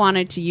originally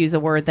wanted to use a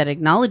word that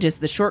acknowledges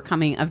the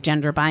shortcoming of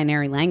gender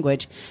binary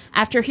language,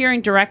 after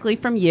hearing directly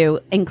from you,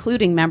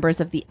 including members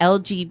of the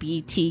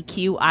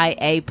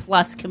LGBTQIA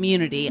plus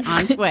community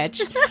on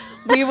Twitch,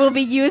 we will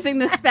be using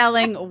the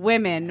spelling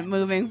women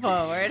moving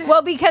forward.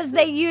 Well, because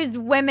they used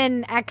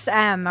women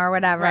XM or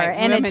whatever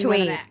in women a tweet.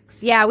 with an X.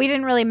 Yeah, we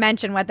didn't really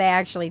mention what they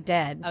actually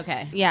did.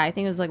 Okay. Yeah, I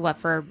think it was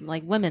for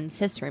Women's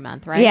History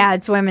Month, right? Yeah,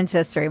 it's Women's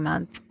History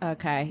Month.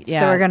 Okay.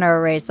 Yeah. So we're going to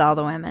erase all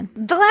the women.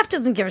 The left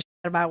doesn't give a shit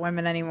about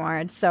women anymore.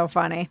 It's so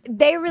funny.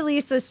 They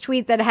released this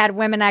tweet that had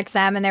women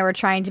XM and they were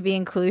trying to be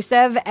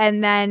inclusive.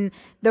 And then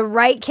the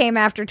right came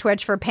after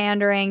Twitch for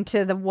pandering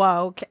to the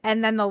woke.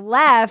 And then the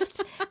left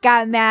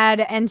got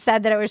mad and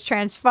said that it was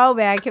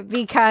transphobic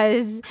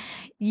because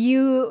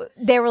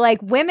they were like,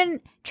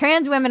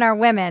 trans women are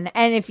women.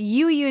 And if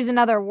you use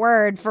another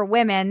word for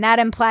women, that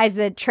implies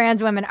that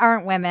trans women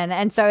aren't women.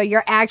 And so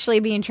you're actually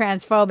being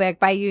transphobic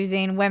by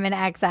using women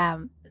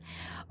XM.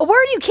 A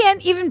word you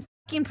can't even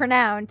fucking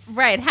pronounce.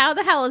 Right. How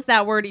the hell is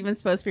that word even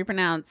supposed to be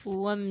pronounced?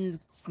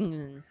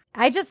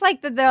 I just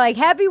like that they're like,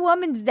 Happy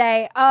Women's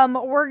Day.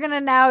 We're going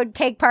to now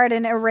take part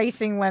in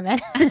erasing women.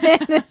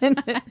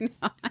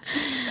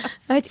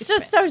 It's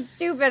just so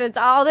stupid. It's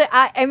all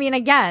that,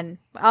 again,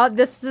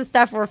 this is the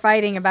stuff we're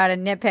fighting about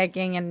and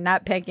nitpicking and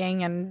nut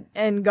picking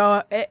and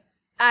go.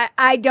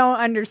 I don't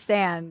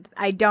understand.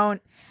 I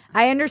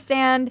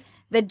understand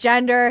that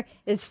gender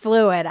is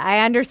fluid. I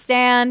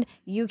understand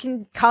you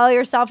can call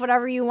yourself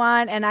whatever you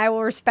want and I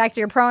will respect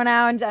your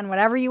pronouns and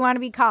whatever you want to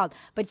be called.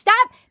 But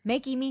stop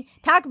making me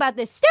talk about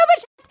this stupid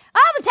shit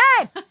all the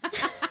time.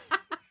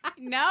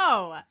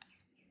 No.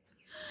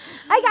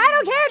 I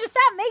don't care. Just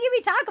stop making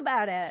me talk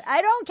about it.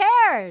 I don't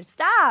care.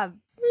 Stop.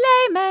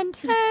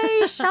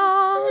 Lamentation.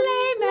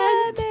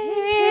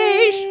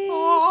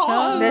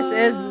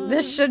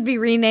 This should be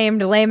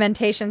renamed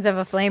Lamentations of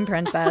a Flame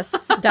Princess.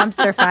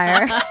 Dumpster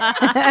fire.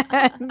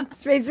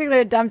 It's basically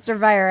what dumpster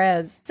fire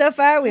is. So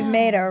far, we've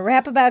made a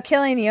rap about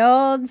killing the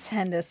olds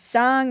and a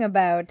song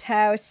about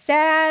how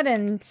sad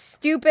and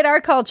stupid our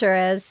culture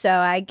is. So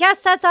I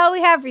guess that's all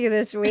we have for you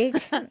this week.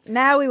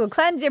 Now we will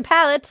cleanse your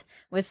palate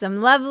with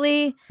some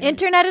lovely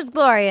Internet is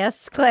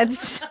Glorious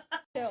clips.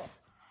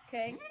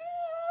 Okay.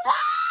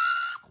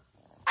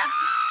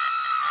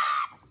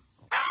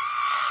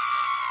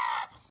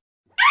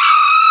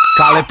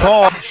 Call it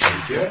Paul.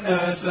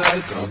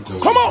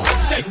 Come on.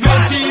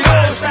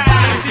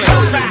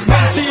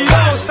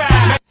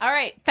 All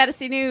right,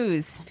 fantasy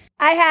news.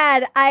 I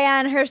had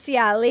Ayan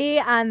Hirsi Ali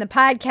on the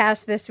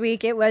podcast this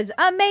week. It was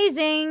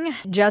amazing.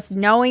 Just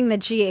knowing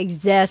that she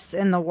exists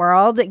in the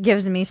world, it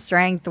gives me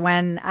strength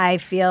when I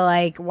feel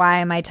like, why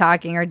am I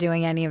talking or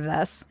doing any of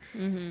this?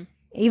 Mm-hmm.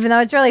 Even though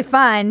it's really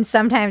fun,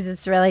 sometimes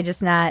it's really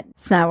just not,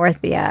 it's not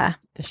worth the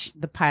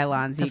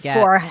pylons you get.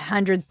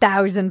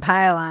 400,000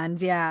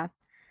 pylons, yeah.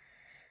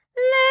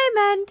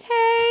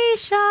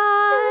 Lamentation.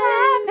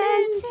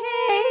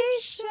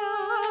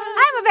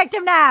 I'm a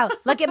victim now.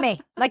 Look at me.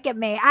 Look at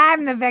me.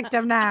 I'm the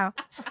victim now.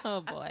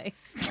 Oh, boy.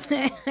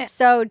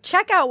 So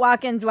check out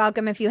Walk-Ins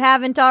Welcome if you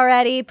haven't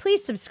already.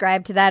 Please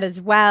subscribe to that as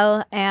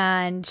well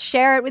and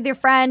share it with your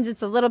friends.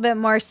 It's a little bit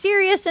more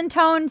serious in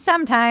tone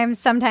sometimes.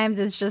 Sometimes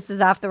it's just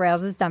as off the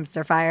rails as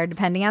dumpster fire,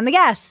 depending on the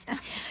guest.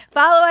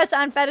 Follow us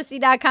on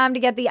Phetasy.com to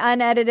get the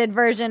unedited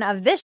version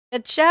of this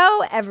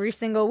show. Every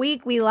single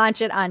week, we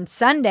launch it on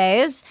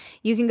Sundays.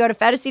 You can go to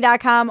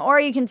Phetasy.com or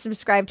you can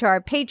subscribe to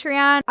our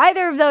Patreon.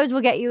 Either of those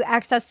will get you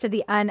access to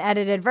the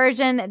unedited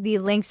version. The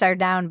links are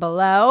down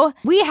below.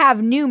 We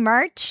have new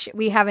merch.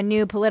 We have a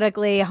new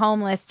Politically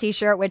Homeless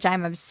t-shirt, which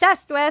I'm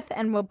obsessed with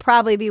and will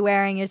probably be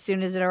wearing as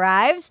soon as it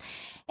arrives.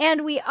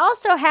 And we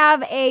also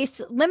have a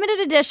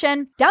limited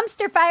edition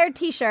dumpster fire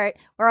t-shirt.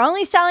 We're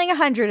only selling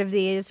 100 of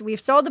these. We've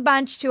sold a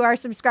bunch to our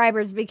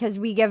subscribers because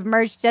we give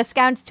merch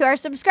discounts to our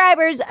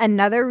subscribers.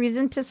 Another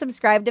reason to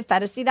subscribe to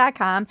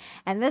Phetasy.com.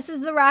 And this is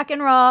the rock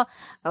and roll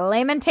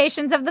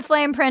Lamentations of the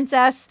Flame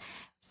Princess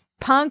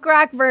punk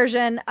rock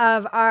version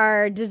of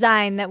our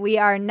design that we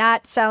are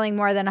not selling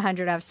more than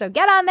 100 of. So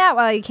get on that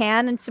while you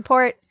can and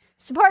support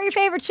your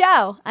favorite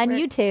show on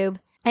YouTube.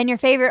 And your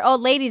favorite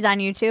old ladies on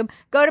YouTube.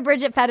 Go to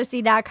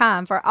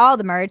BridgetPhetasy.com for all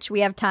the merch.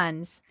 We have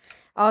tons.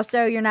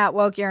 Also, You're Not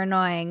Woke, You're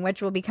Annoying,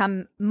 which will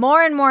become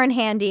more and more in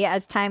handy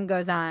as time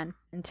goes on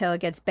until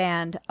it gets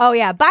banned. Oh,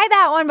 yeah. Buy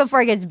that one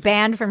before it gets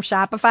banned from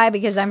Shopify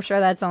because I'm sure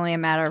that's only a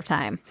matter of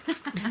time.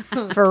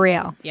 For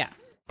real. Yeah.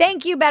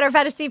 Thank you, Better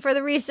Phetasy, for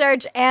the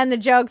research and the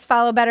jokes.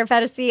 Follow Better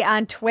Phetasy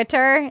on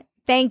Twitter.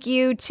 Thank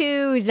you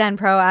to Zen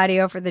Pro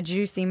Audio for the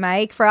juicy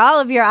mic. For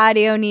all of your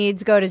audio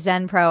needs, go to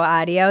Zen Pro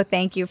Audio.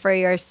 Thank you for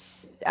your service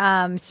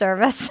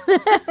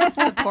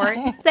support.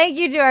 Thank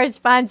you to our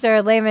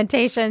sponsor,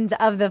 Lamentations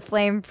of the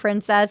Flame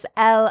Princess,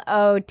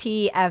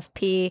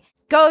 LOTFP.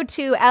 Go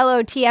to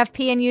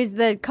LOTFP and use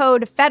the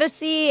code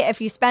Phetasy.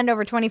 If you spend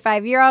over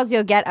 25 euros,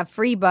 you'll get a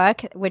free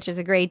book, which is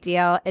a great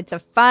deal. It's a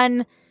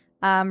fun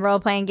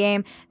role-playing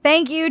game.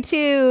 Thank you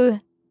to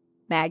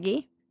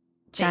Maggie,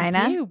 China.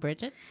 Thank you,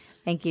 Bridget.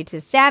 Thank you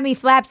to Sammy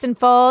Flaps and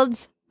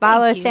Folds.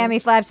 Follow Sammy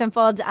Flaps and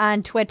Folds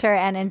on Twitter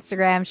and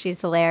Instagram.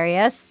 She's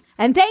hilarious.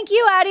 And thank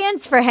you,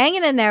 audience, for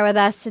hanging in there with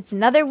us. It's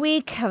another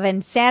week of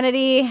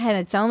insanity, and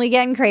it's only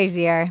getting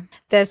crazier.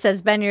 This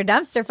has been your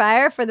Dumpster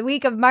Fire for the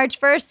week of March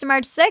 1st to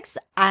March 6th.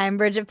 I'm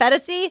Bridget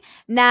Phetasy.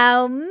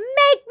 Now make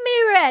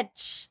me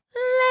rich.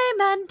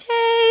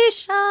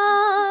 Lamentations.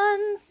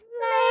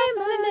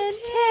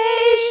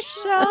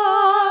 Lamentations.